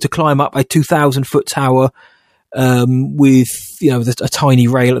the guilt to climb up a 2,000-foot tower with a tiny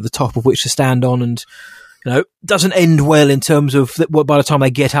rail at the top of which to stand on, and doesn't end well in terms of by the time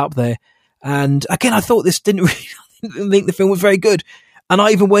they get up there. And again, I thought this didn't think the film was very good, and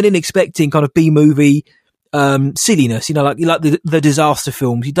I even went in expecting kind of B-movie silliness, like the disaster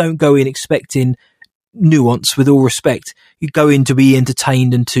films. You don't go in expecting nuance. With all respect, you go in to be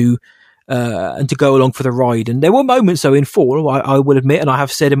entertained and to go along for the ride. And there were moments, though, in Fall, I will admit, and I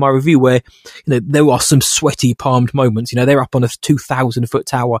have said in my review, where there are some sweaty palmed moments. They're up on a 2,000-foot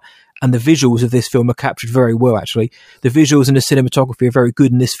tower, and the visuals of this film are captured very well. Actually, the visuals and the cinematography are very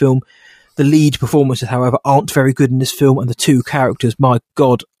good in this film. The lead performances, however, aren't very good in this film, and the two characters, my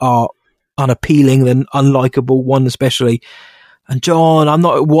God, are unappealing and unlikable, one especially. And John,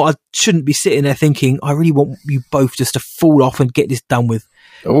 I shouldn't be sitting there thinking, I really want you both just to fall off and get this done with.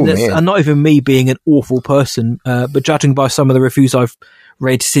 Oh, man. And not even me being an awful person, but judging by some of the reviews I've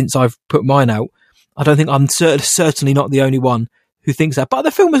read since I've put mine out, I don't think I'm certainly not the only one who thinks that. But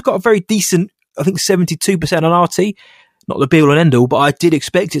the film has got a very decent, I think 72% on RT, not the be all and end all, but I did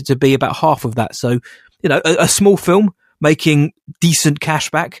expect it to be about half of that. So, a small film making decent cash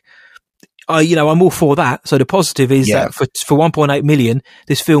back. I'm all for that. So the positive is that for 1.8 million,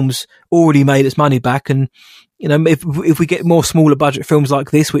 this film's already made its money back. And, if we get more smaller budget films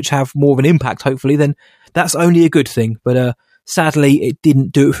like this, which have more of an impact, hopefully, then that's only a good thing. But, sadly, it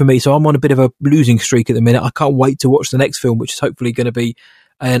didn't do it for me. So I'm on a bit of a losing streak at the minute. I can't wait to watch the next film, which is hopefully going to be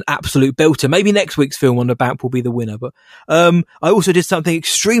an absolute belter. Maybe next week's film on the bank will be the winner. But I also did something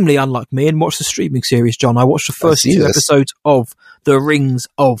extremely unlike me and watched the streaming series, John. I watched the first two episodes of The Rings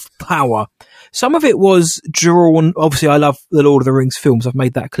of Power. Some of it was drawn, obviously I love the Lord of the Rings films, I've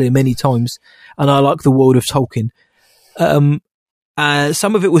made that clear many times, and I like the world of Tolkien.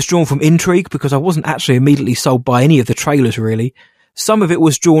 Some of it was drawn from intrigue, because I wasn't actually immediately sold by any of the trailers, really. Some of it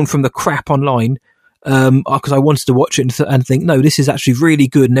was drawn from the crap online, because I wanted to watch it and think, no, this is actually really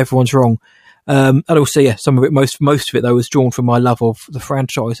good and everyone's wrong. And also, some of it, most of it, though, was drawn from my love of the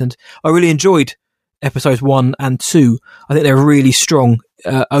franchise, and I really enjoyed episodes 1 and 2. I think they're really strong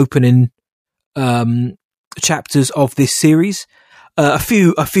opening chapters of this series. A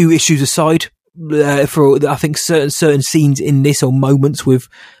few issues aside, for I think certain scenes in this, or moments with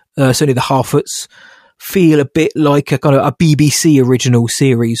certainly the Harfoots, feel a bit like a kind of a BBC original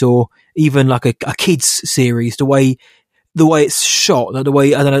series, or even like a kids series. The way it's shot, the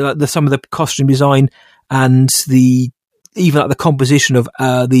way, I don't know, like some of the costume design and even like the composition of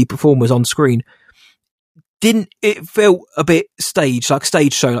the performers on screen, it felt a bit staged, like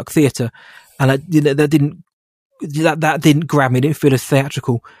stage show, like theatre. And that didn't grab me. It didn't feel as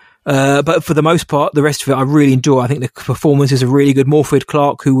theatrical. But for the most part, the rest of it I really enjoy. I think the performances are really good. Morfydd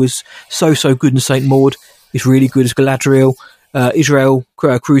Clark, who was so good in Saint Maud, is really good as Galadriel. Ismael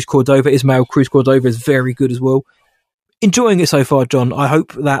Cruz Cordova is very good as well. Enjoying it so far, John. I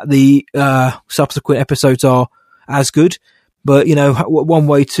hope that the subsequent episodes are as good. But one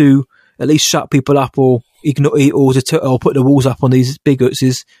way to at least shut people up or ignore or put the walls up on these bigots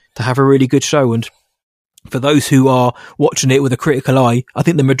is to have a really good show. And for those who are watching it with a critical eye, I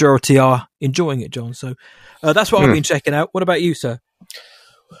think the majority are enjoying it, John. So that's what I've been checking out. What about you, sir?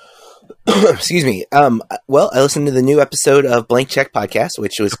 Excuse me. Well, I listened to the new episode of Blank Check Podcast,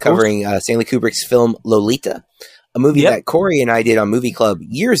 which was covering Stanley Kubrick's film Lolita, a movie that Corey and I did on Movie Club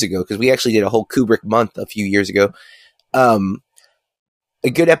years ago, because we actually did a whole Kubrick month a few years ago. A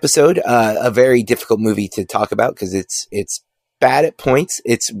good episode, a very difficult movie to talk about, because it's bad at points,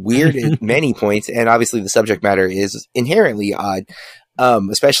 it's weird at many points, and obviously the subject matter is inherently odd,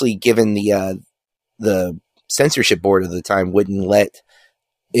 especially given the censorship board of the time wouldn't let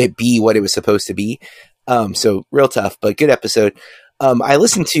it be what it was supposed to be. So real tough, but good episode. I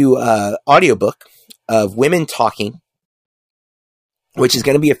listened to audiobook of Women Talking, which is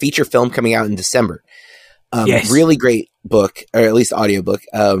going to be a feature film coming out in December. Really great book, or at least audiobook.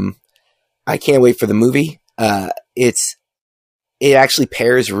 I can't wait for the movie. it actually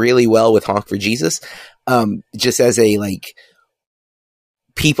pairs really well with Honk for Jesus, just as a like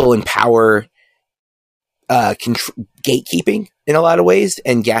people in power gatekeeping in a lot of ways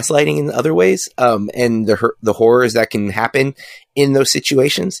and gaslighting in other ways, and the horrors that can happen in those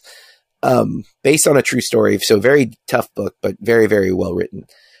situations, based on a true story. So very tough book, but very, very well written.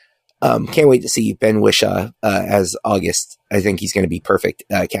 Can't wait to see Ben Whishaw as August. I think he's going to be perfect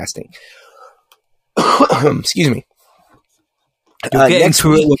casting. Excuse me. You're getting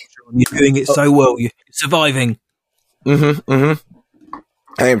through it. You're doing it so well. You're surviving.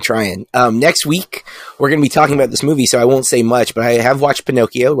 I am trying. Next week, we're going to be talking about this movie, so I won't say much, but I have watched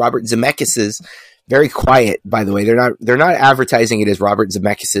Pinocchio. Robert Zemeckis' very quiet, by the way. They're not advertising it as Robert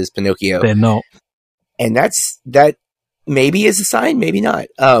Zemeckis' Pinocchio. They're not. And that maybe is a sign, maybe not.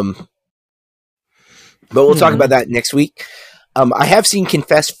 But we'll talk about that next week. I have seen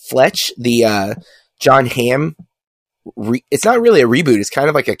Confess Fletch, the John Hamm. It's not really a reboot. It's kind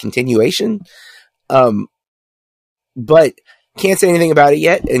of like a continuation. But can't say anything about it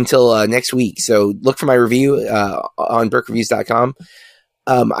yet until next week. So look for my review on BurkeReviews.com.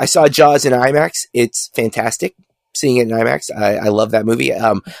 I saw Jaws in IMAX. It's fantastic seeing it in IMAX. I love that movie.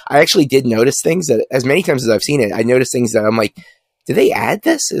 I actually did notice things that, as many times as I've seen it, I noticed things that I'm like, did they add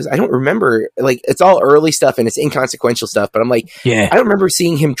this? I don't remember. Like, it's all early stuff and it's inconsequential stuff, but I'm like, I don't remember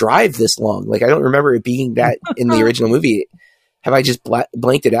seeing him drive this long. Like, I don't remember it being that in the original movie. Have I just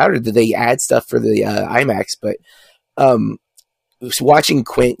blanked it out, or did they add stuff for the IMAX? But watching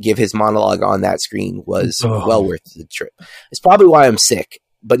Quint give his monologue on that screen was well worth the trip. It's probably why I'm sick,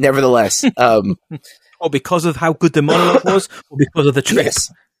 but nevertheless. Or because of how good the monologue was, or because of the trip?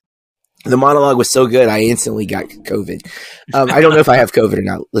 Yes. The monologue was so good, I instantly got COVID. I don't know if I have COVID or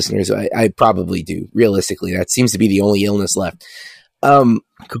not, listeners. I probably do. Realistically, that seems to be the only illness left. God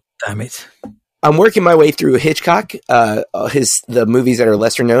damn it. I'm working my way through Hitchcock, the movies that are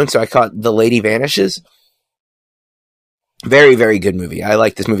lesser known. So I caught The Lady Vanishes. Very, very good movie. I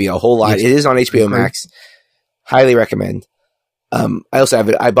like this movie a whole lot. Yes. It is on HBO Max. Highly recommend. I also have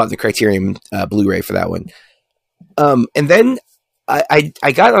it. I bought the Criterion Blu-ray for that one. And then I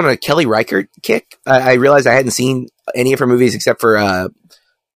got on a Kelly Reichardt kick. I realized I hadn't seen any of her movies except for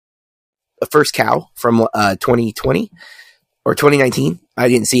First Cow from 2020 or 2019. I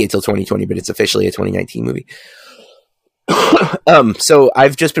didn't see it till 2020, but it's officially a 2019 movie. So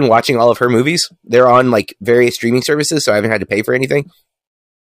I've just been watching all of her movies. They're on like various streaming services, so I haven't had to pay for anything.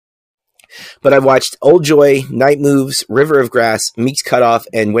 But I've watched Old Joy, Night Moves, River of Grass, Meek's Cutoff,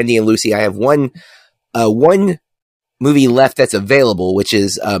 and Wendy and Lucy. I have one movie left that's available, which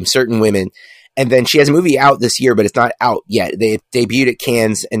is Certain Women. And then she has a movie out this year, but it's not out yet. They debuted at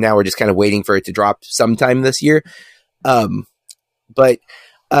Cannes, and now we're just kind of waiting for it to drop sometime this year. But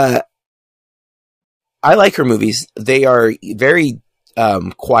I like her movies. They are very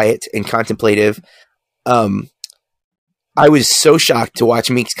quiet and contemplative. I was so shocked to watch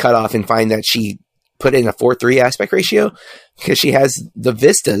Meek's Cutoff and find that she put in a 4:3 aspect ratio, because she has the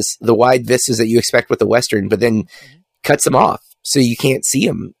vistas, the wide vistas that you expect with the Western, but then cuts them off so you can't see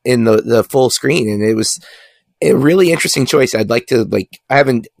them in the full screen. And it was a really interesting choice. I'd like to, I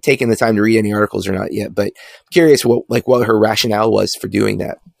haven't taken the time to read any articles or not yet, but I'm curious what her rationale was for doing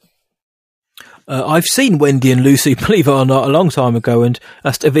that. I've seen Wendy and Lucy, believe it or not, a long time ago, and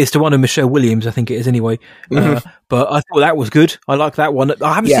it's the one of Michelle Williams, I think it is anyway. But I thought that was good. I like that one.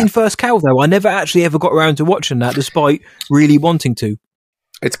 I haven't seen First Cow, though. I never actually ever got around to watching that, despite really wanting to.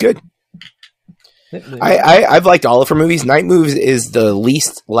 It's good. I've liked all of her movies. Night Moves is the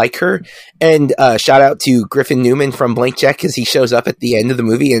least like her. And shout out to Griffin Newman from Blank Check, because he shows up at the end of the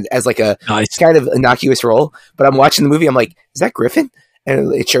movie as like a kind of innocuous role. But I'm watching the movie, I'm like, is that Griffin?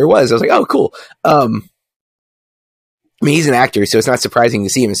 And it sure was. I was like, oh, cool. I mean, he's an actor, so it's not surprising to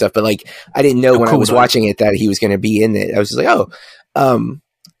see him and stuff. But like, I didn't know when I was watching it that he was going to be in it. I was just like, oh. And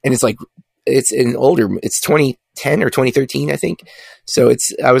it's like, it's 2010 or 2013, I think. So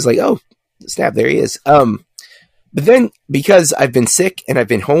I was like, oh, snap, there he is. But then, because I've been sick and I've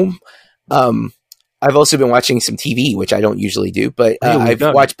been home, I've also been watching some TV, which I don't usually do. But I've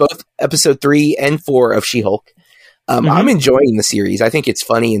watched both episode 3 and 4 of She-Hulk. I'm enjoying the series. I think it's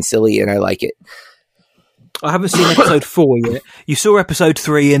funny and silly, and I like it. I haven't seen episode 4 yet. You saw episode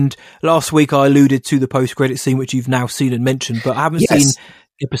 3, and last week I alluded to the post-credit scene, which you've now seen and mentioned, but I haven't seen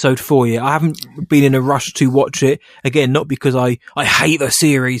episode 4 yet. I haven't been in a rush to watch it. Again, not because I hate the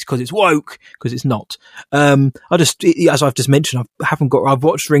series, because it's woke, because it's not. As I've just mentioned, I've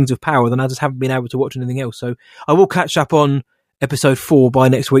watched Rings of Power, then I just haven't been able to watch anything else. So I will catch up on episode 4 by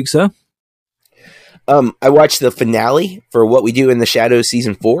next week, sir. I watched the finale for What We Do in the Shadows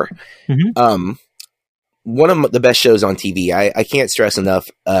season 4. one of the best shows on TV. I can't stress enough.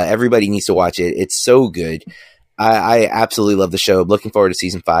 Everybody needs to watch it. It's so good. I absolutely love the show. I'm looking forward to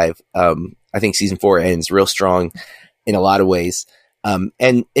season 5. I think season 4 ends real strong in a lot of ways. And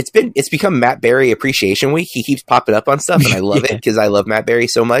it's become Matt Berry Appreciation Week. He keeps popping up on stuff, and I love it because I love Matt Berry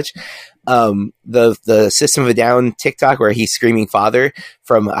so much. The System of a Down TikTok where he's screaming father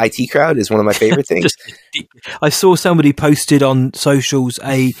from IT Crowd is one of my favorite things. I saw somebody posted on socials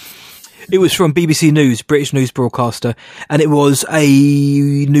it was from BBC News, British news broadcaster, and it was a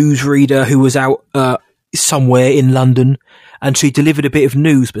newsreader who was out somewhere in London, and she delivered a bit of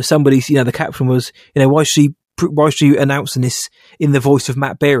news, but somebody's, the caption was, why is she announcing this in the voice of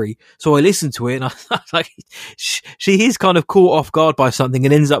Matt Berry? So I listened to it, and I was like, she is kind of caught off guard by something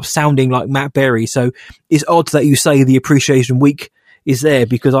and ends up sounding like Matt Berry. So it's odd that you say the Appreciation Week is there,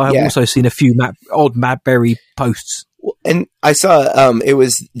 because I have also seen a few odd Matt Berry posts. And I saw it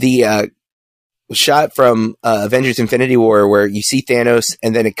was the shot from Avengers Infinity War where you see Thanos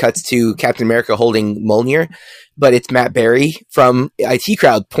and then it cuts to Captain America holding Mjolnir, but it's Matt Berry from IT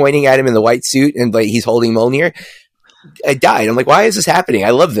Crowd pointing at him in the white suit, and like he's holding Mjolnir. I died. I'm like, why is this happening?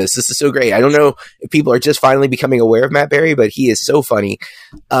 I love this. This is so great. I don't know if people are just finally becoming aware of Matt Berry, but he is so funny.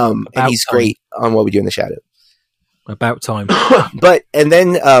 And he's great on What We Do in the Shadow. About time. And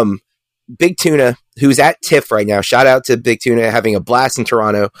then Big Tuna, who's at TIFF right now. Shout out to Big Tuna, having a blast in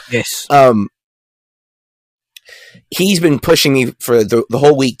Toronto. Yes. He's been pushing me for the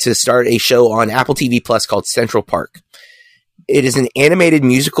whole week to start a show on Apple TV Plus called Central Park. It is an animated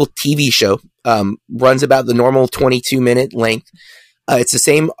musical TV show. Runs about the normal 22-minute length. It's the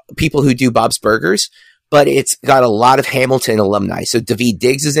same people who do Bob's Burgers, but it's got a lot of Hamilton alumni. So Daveed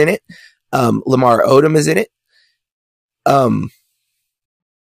Diggs is in it. Lamar Odom is in it.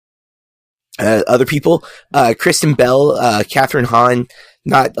 Other people, Kristen Bell, Catherine Hahn,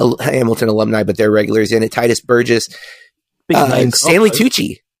 not a Hamilton alumni, but they're regulars in it. Titus Burgess, Stanley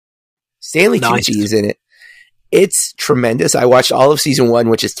Tucci. Stanley Tucci is in it. It's tremendous. I watched all of season 1,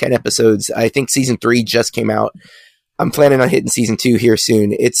 which is 10 episodes. I think season 3 just came out. I'm planning on hitting season 2 here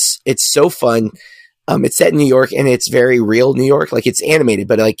soon. It's so fun. It's set in New York, and it's very real New York. Like, it's animated,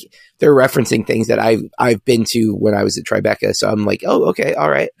 but like they're referencing things that I've been to when I was at Tribeca. So I'm like, oh, okay,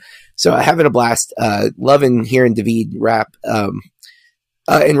 all right. So having a blast, loving hearing Daveed rap.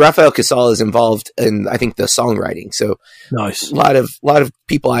 And Rafael Casal is involved in, I think, the songwriting. So nice. A lot of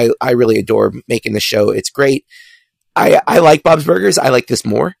people I really adore making the show. It's great. I like Bob's Burgers. I like this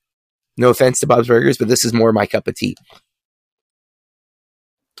more. No offense to Bob's Burgers, but this is more my cup of tea.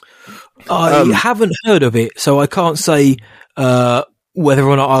 I haven't heard of it, so I can't say whether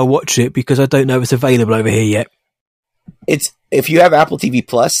or not I'll watch it, because I don't know if it's available over here yet. If you have Apple TV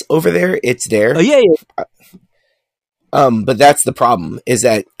Plus over there, it's there. Oh, yeah. But that's the problem, is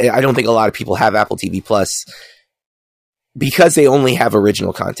that I don't think a lot of people have Apple TV Plus because they only have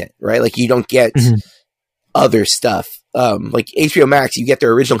original content, right? Like, you don't get other stuff. Like HBO Max, you get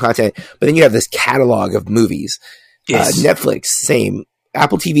their original content, but then you have this catalog of movies. Yes. Netflix, same.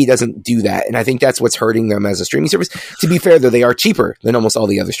 Apple TV doesn't do that, and I think that's what's hurting them as a streaming service. To be fair, though, they are cheaper than almost all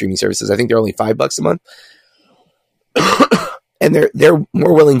the other streaming services. I think they're only $5 a month. And they're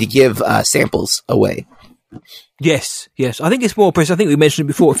more willing to give samples away. Yes. I think it's more. I think we mentioned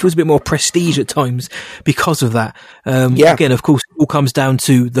it before. It feels a bit more prestige at times because of that. Again, of course, it all comes down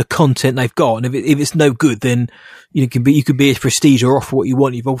to the content they've got, and if it's no good, then you could be as prestige or offer what you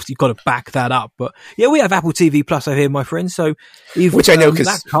want. You've obviously got to back that up. But yeah, we have Apple TV Plus over here, my friend. So which I know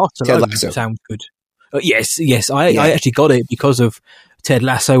because Ted Lasso sounds good. Yes. I actually got it because of Ted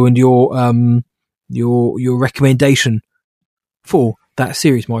Lasso and your recommendation for that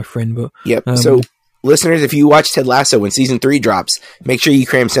series, my friend. But yep. So, listeners, if you watch Ted Lasso when season 3 drops, make sure you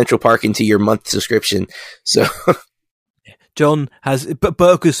cram Central Park into your month subscription. So, John has, but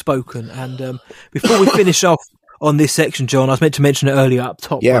Burke has spoken. And before we finish off on this section, John, I was meant to mention it earlier up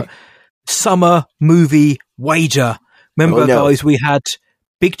top. Yeah. Summer movie wager. Remember, guys, we had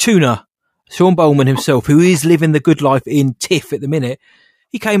Big Tuna, Sean Bowman himself, who is living the good life in TIFF at the minute.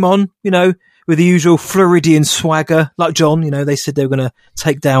 He came on, with the usual Floridian swagger, like John. They said they were going to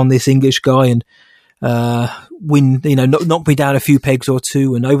take down this English guy and win, knock me down a few pegs or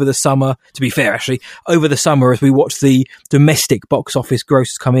two. And over the summer, to be fair, actually, over the summer, as we watched the domestic box office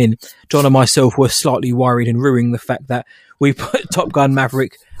grosses come in, John and myself were slightly worried and ruining the fact that we put Top Gun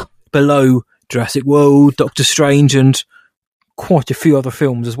Maverick below Jurassic World, Doctor Strange, and quite a few other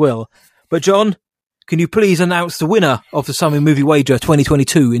films as well. But John, can you please announce the winner of the Summer Movie Wager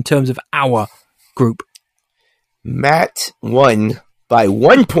 2022 in terms of our group? Matt won by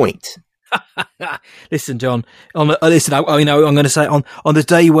 1 point. Listen, John. Listen. I'm going to say on the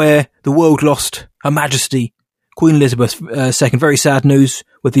day where the world lost Her Majesty Queen Elizabeth II. Very sad news.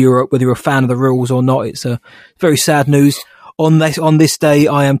 Whether you're a fan of the rules or not, it's very sad news. On this day,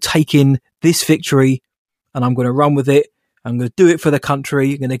 I am taking this victory, and I'm going to run with it. I'm going to do it for the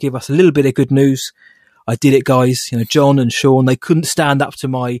country. I'm going to give us a little bit of good news. I did it, guys. John and Sean, they couldn't stand up to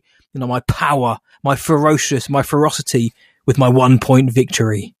my power, my ferocity with my 1-point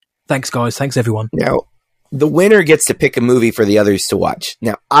victory. Thanks, guys. Thanks, everyone. Now, the winner gets to pick a movie for the others to watch.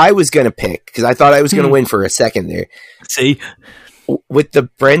 Now, I was going to pick, because I thought I was going to win for a second there. See? With the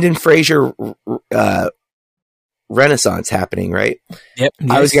Brendan Fraser renaissance happening, right? Yep.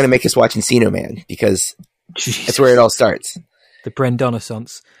 Yes. I was going to make us watch Encino Man, because that's where it all starts. The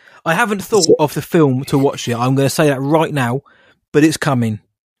Brendonaissance. I haven't thought of the film to watch yet. I'm going to say that right now, but it's coming.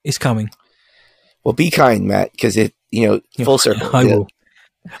 It's coming. Well, be kind, Matt, because full circle. I will.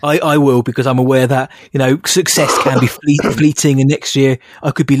 I will, because I'm aware that, success can be fleeting, and next year I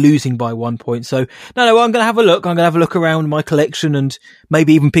could be losing by 1 point. So, no, I'm going to have a look. I'm going to have a look around my collection and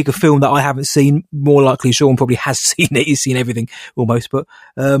maybe even pick a film that I haven't seen. More likely, Sean probably has seen it. He's seen everything almost. But,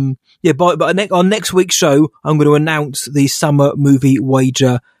 on next week's show, I'm going to announce the summer movie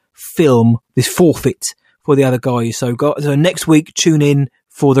wager film, this forfeit for the other guys. So next week, tune in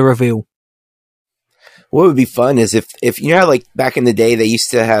for the reveal. What would be fun is if how like back in the day they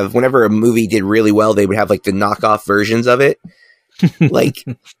used to have, whenever a movie did really well, they would have like the knockoff versions of it. Like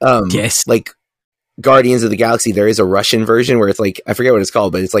yes. Like Guardians of the Galaxy, there is a Russian version where it's like, I forget what it's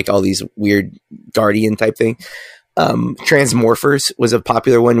called, but it's like all these weird Guardian type thing. Transmorphers was a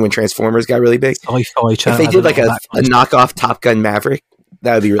popular one when Transformers got really big. Sci-fi if they did like a knockoff Top Gun Maverick,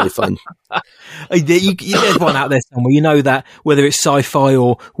 that would be really fun. There's one out there somewhere. That whether it's Sci-Fi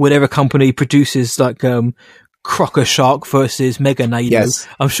or whatever company produces like Crocker Shark versus Mega Nado, yes.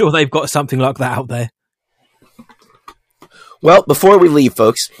 I'm sure they've got something like that out there. Well, before we leave,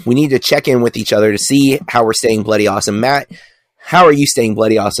 folks, we need to check in with each other to see how we're staying bloody awesome. Matt, how are you staying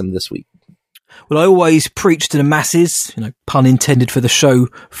bloody awesome this week? Well, I always preach to the masses, pun intended for the show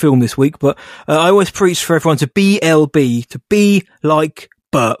film this week, but I always preach for everyone to BLB, to be like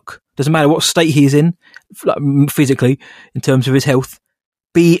Burke. Doesn't matter what state he's in, physically, in terms of his health.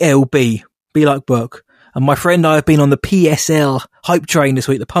 BLB, be like Burke. And my friend, I have been on the PSL hype train this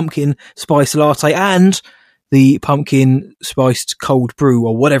week, the pumpkin spice latte and the pumpkin spiced cold brew,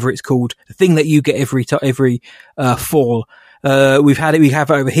 or whatever it's called, the thing that you get every fall. We have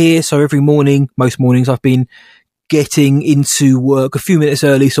it over here. So every morning, most mornings, I've been getting into work a few minutes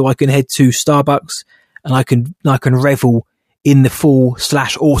early so I can head to Starbucks and I can revel in the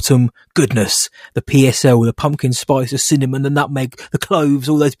fall/autumn goodness, the PSL, the pumpkin spice, the cinnamon, the nutmeg, the cloves,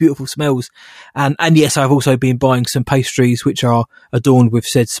 all those beautiful smells. And yes, I've also been buying some pastries which are adorned with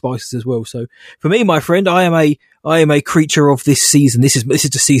said spices as well. So for me, my friend, I am a creature of this season. This is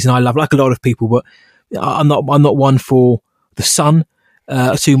the season I love, like a lot of people, but I'm not one for the sun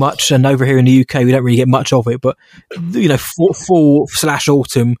too much, and over here in the UK we don't really get much of it, but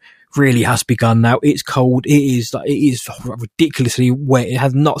fall/autumn really has begun now. It's cold, it is ridiculously wet, it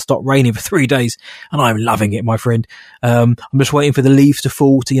has not stopped raining for 3 days, and I'm loving it, my friend. I'm just waiting for the leaves to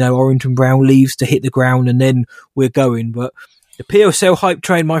fall to orange and brown leaves to hit the ground, and then we're going. But the PSL hype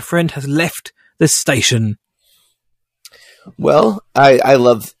train, my friend, has left the station. Well, I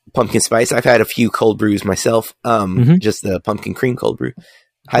love pumpkin spice. I've had a few cold brews myself. Just the pumpkin cream cold brew.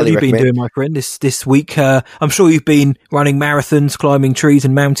 Highly recommend. What have you been doing, my friend, this week? I'm sure you've been running marathons, climbing trees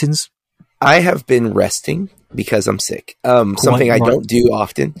and mountains. I have been resting because I'm sick. Something I don't do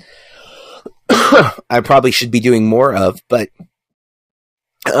often. I probably should be doing more of, but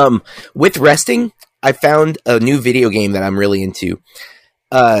with resting, I found a new video game that I'm really into.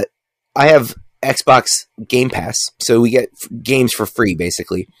 I have Xbox Game Pass, so we get games for free,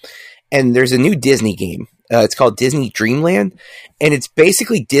 basically. And there's a new Disney game. It's called Disney Dreamland, and it's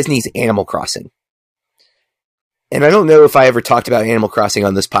basically Disney's Animal Crossing. And I don't know if I ever talked about Animal Crossing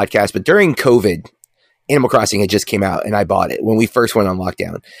on this podcast, but during COVID, Animal Crossing had just came out, and I bought it when we first went on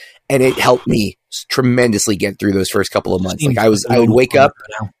lockdown. And it helped me tremendously get through those first couple of months. Like I would wake up,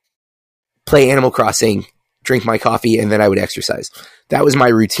 play Animal Crossing, drink my coffee, and then I would exercise. That was my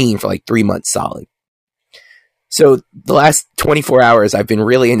routine for like 3 months solid. So the last 24 hours, I've been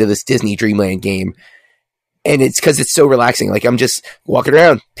really into this Disney Dreamland game. And it's because it's so relaxing. Like I'm just walking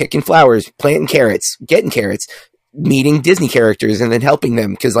around, picking flowers, planting carrots, getting carrots, meeting Disney characters, and then helping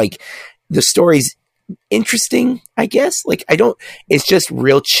them. Because like the story's interesting, I guess. Like it's just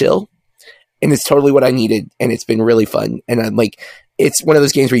real chill. And it's totally what I needed. And it's been really fun. And I'm like, it's one of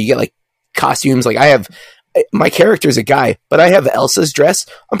those games where you get like costumes. Like I have my character's a guy, but I have Elsa's dress.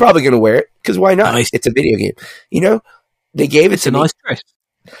 I'm probably going to wear it because why not? Nice. It's a video game. You know, they gave it to me. Nice dress.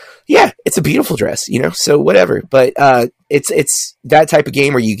 Yeah, it's a beautiful dress, you know, so whatever. But it's that type of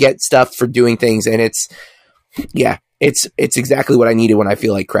game where you get stuff for doing things, and it's exactly what I needed when I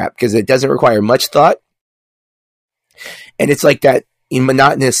feel like crap, because it doesn't require much thought. And it's like that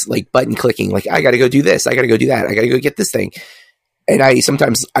monotonous, like, button clicking, like, I got to go do this, I got to go do that, I got to go get this thing. And I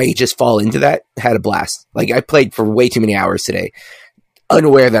just fall into that. Had a blast. Like, I played for way too many hours today,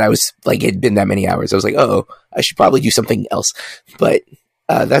 unaware that I was like, it had been that many hours. I was like, oh, I should probably do something else. But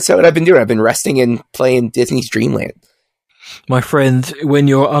that's what I've been doing. I've been resting and playing Disney's Dreamland. My friend, when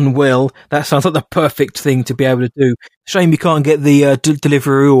you're unwell, that sounds like the perfect thing to be able to do. Shame you can't get the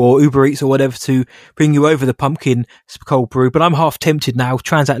Deliveroo or Uber Eats or whatever to bring you over the pumpkin cold brew, but I'm half tempted now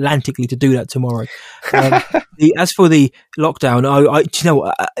transatlantically to do that tomorrow. As for the lockdown,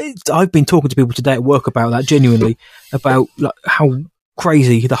 I've been talking to people today at work about that, genuinely, about like, how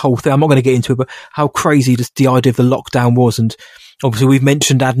crazy the whole thing. I'm not going to get into it, but how crazy the idea of the lockdown was. And obviously we've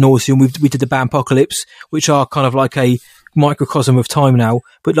mentioned ad nauseum. We did the Bampocalypse, which are kind of like a microcosm of time now,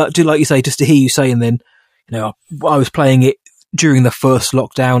 but like you say, just to hear you saying, then, you know, I was playing it during the first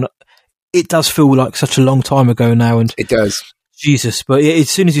lockdown. It does feel like such a long time ago now, and it does. Jesus, but as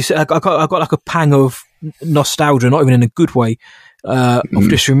soon as you said, I got like a pang of nostalgia, not even in a good way, of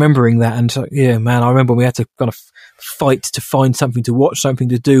just remembering that. And so, yeah, man, I remember we had to kind of fight to find something to watch, something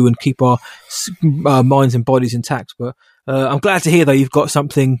to do, and keep our minds and bodies intact. But I'm glad to hear though you've got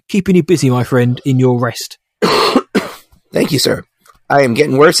something keeping you busy, my friend, in your rest. Thank you, sir. I am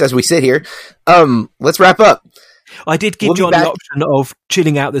getting worse as we sit here. Let's wrap up. I did give John the option of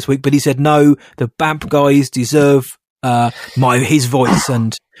chilling out this week, but he said no. The BAMP guys deserve his voice,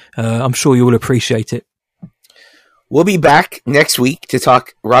 and I'm sure you will appreciate it. We'll be back next week to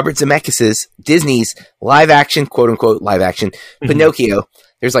talk Robert Zemeckis' Disney's live action, quote unquote live action, Pinocchio.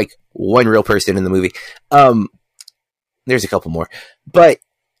 There's like one real person in the movie. There's a couple more, but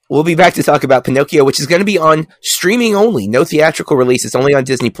we'll be back to talk about Pinocchio, which is going to be on streaming only. No theatrical release. It's only on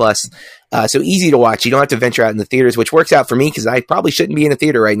Disney Plus. So easy to watch. You don't have to venture out in the theaters, which works out for me because I probably shouldn't be in a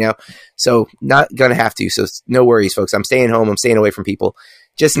theater right now. So not going to have to. So no worries, folks. I'm staying home. I'm staying away from people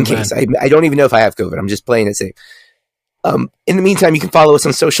just in case. I don't even know if I have COVID. I'm just playing it safe. In the meantime, you can follow us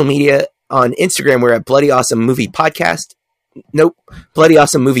on social media. On Instagram, we're at Bloody Awesome Movie Podcast. Nope. Bloody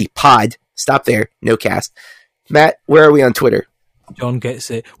Awesome Movie Pod. Stop there. No cast. Matt, where are we on Twitter? John gets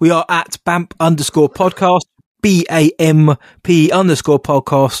it. We are at BAMP_podcast,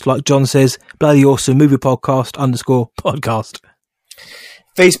 BAMP_podcast, like John says, Bloody Awesome Movie Podcast _podcast.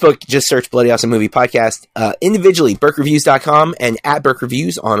 Facebook, just search Bloody Awesome Movie Podcast. Individually, BurkeReviews.com and at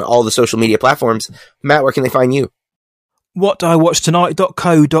BurkeReviews on all the social media platforms. Matt, where can they find you?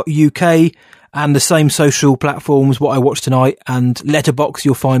 WhatIWatchTonight.co.uk and the same social platforms, What I Watch Tonight, and Letterboxd,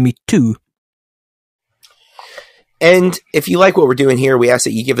 you'll find me too. And if you like what we're doing here, we ask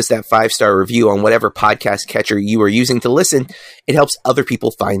that you give us that 5-star review on whatever podcast catcher you are using to listen. It helps other people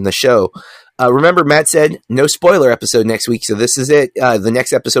find the show. Remember, Matt said no spoiler episode next week, so this is it. The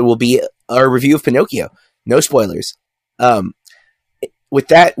next episode will be our review of Pinocchio. No spoilers. With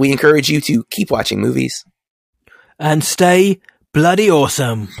that, we encourage you to keep watching movies. And stay bloody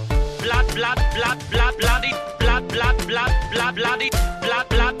awesome. Blood, blood, blood, blood, bloody, blood, blood, blood, blood, bloody, blood,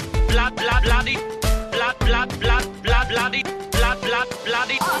 blood, blood, blood, bloody. Blood, blood, blood, blood, bloody, blood, blood,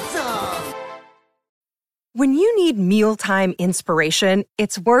 bloody. Awesome! When you need mealtime inspiration,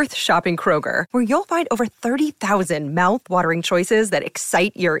 it's worth shopping Kroger, where you'll find over 30,000 mouth-watering choices that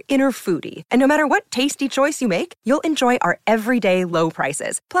excite your inner foodie. And no matter what tasty choice you make, you'll enjoy our everyday low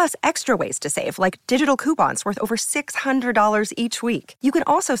prices, plus extra ways to save, like digital coupons worth over $600 each week. You can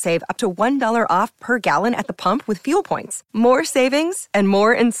also save up to $1 off per gallon at the pump with fuel points. More savings and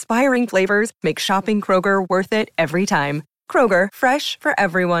more inspiring flavors make shopping Kroger worth it every time. Kroger, fresh for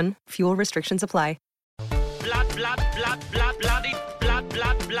everyone. Fuel restrictions apply. Blood, blood, blood, blood, bloody, blood,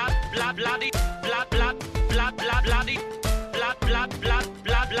 blood, blood, blood, bloody, blood, blood, blood, blood, bloody, blood, blood, blood.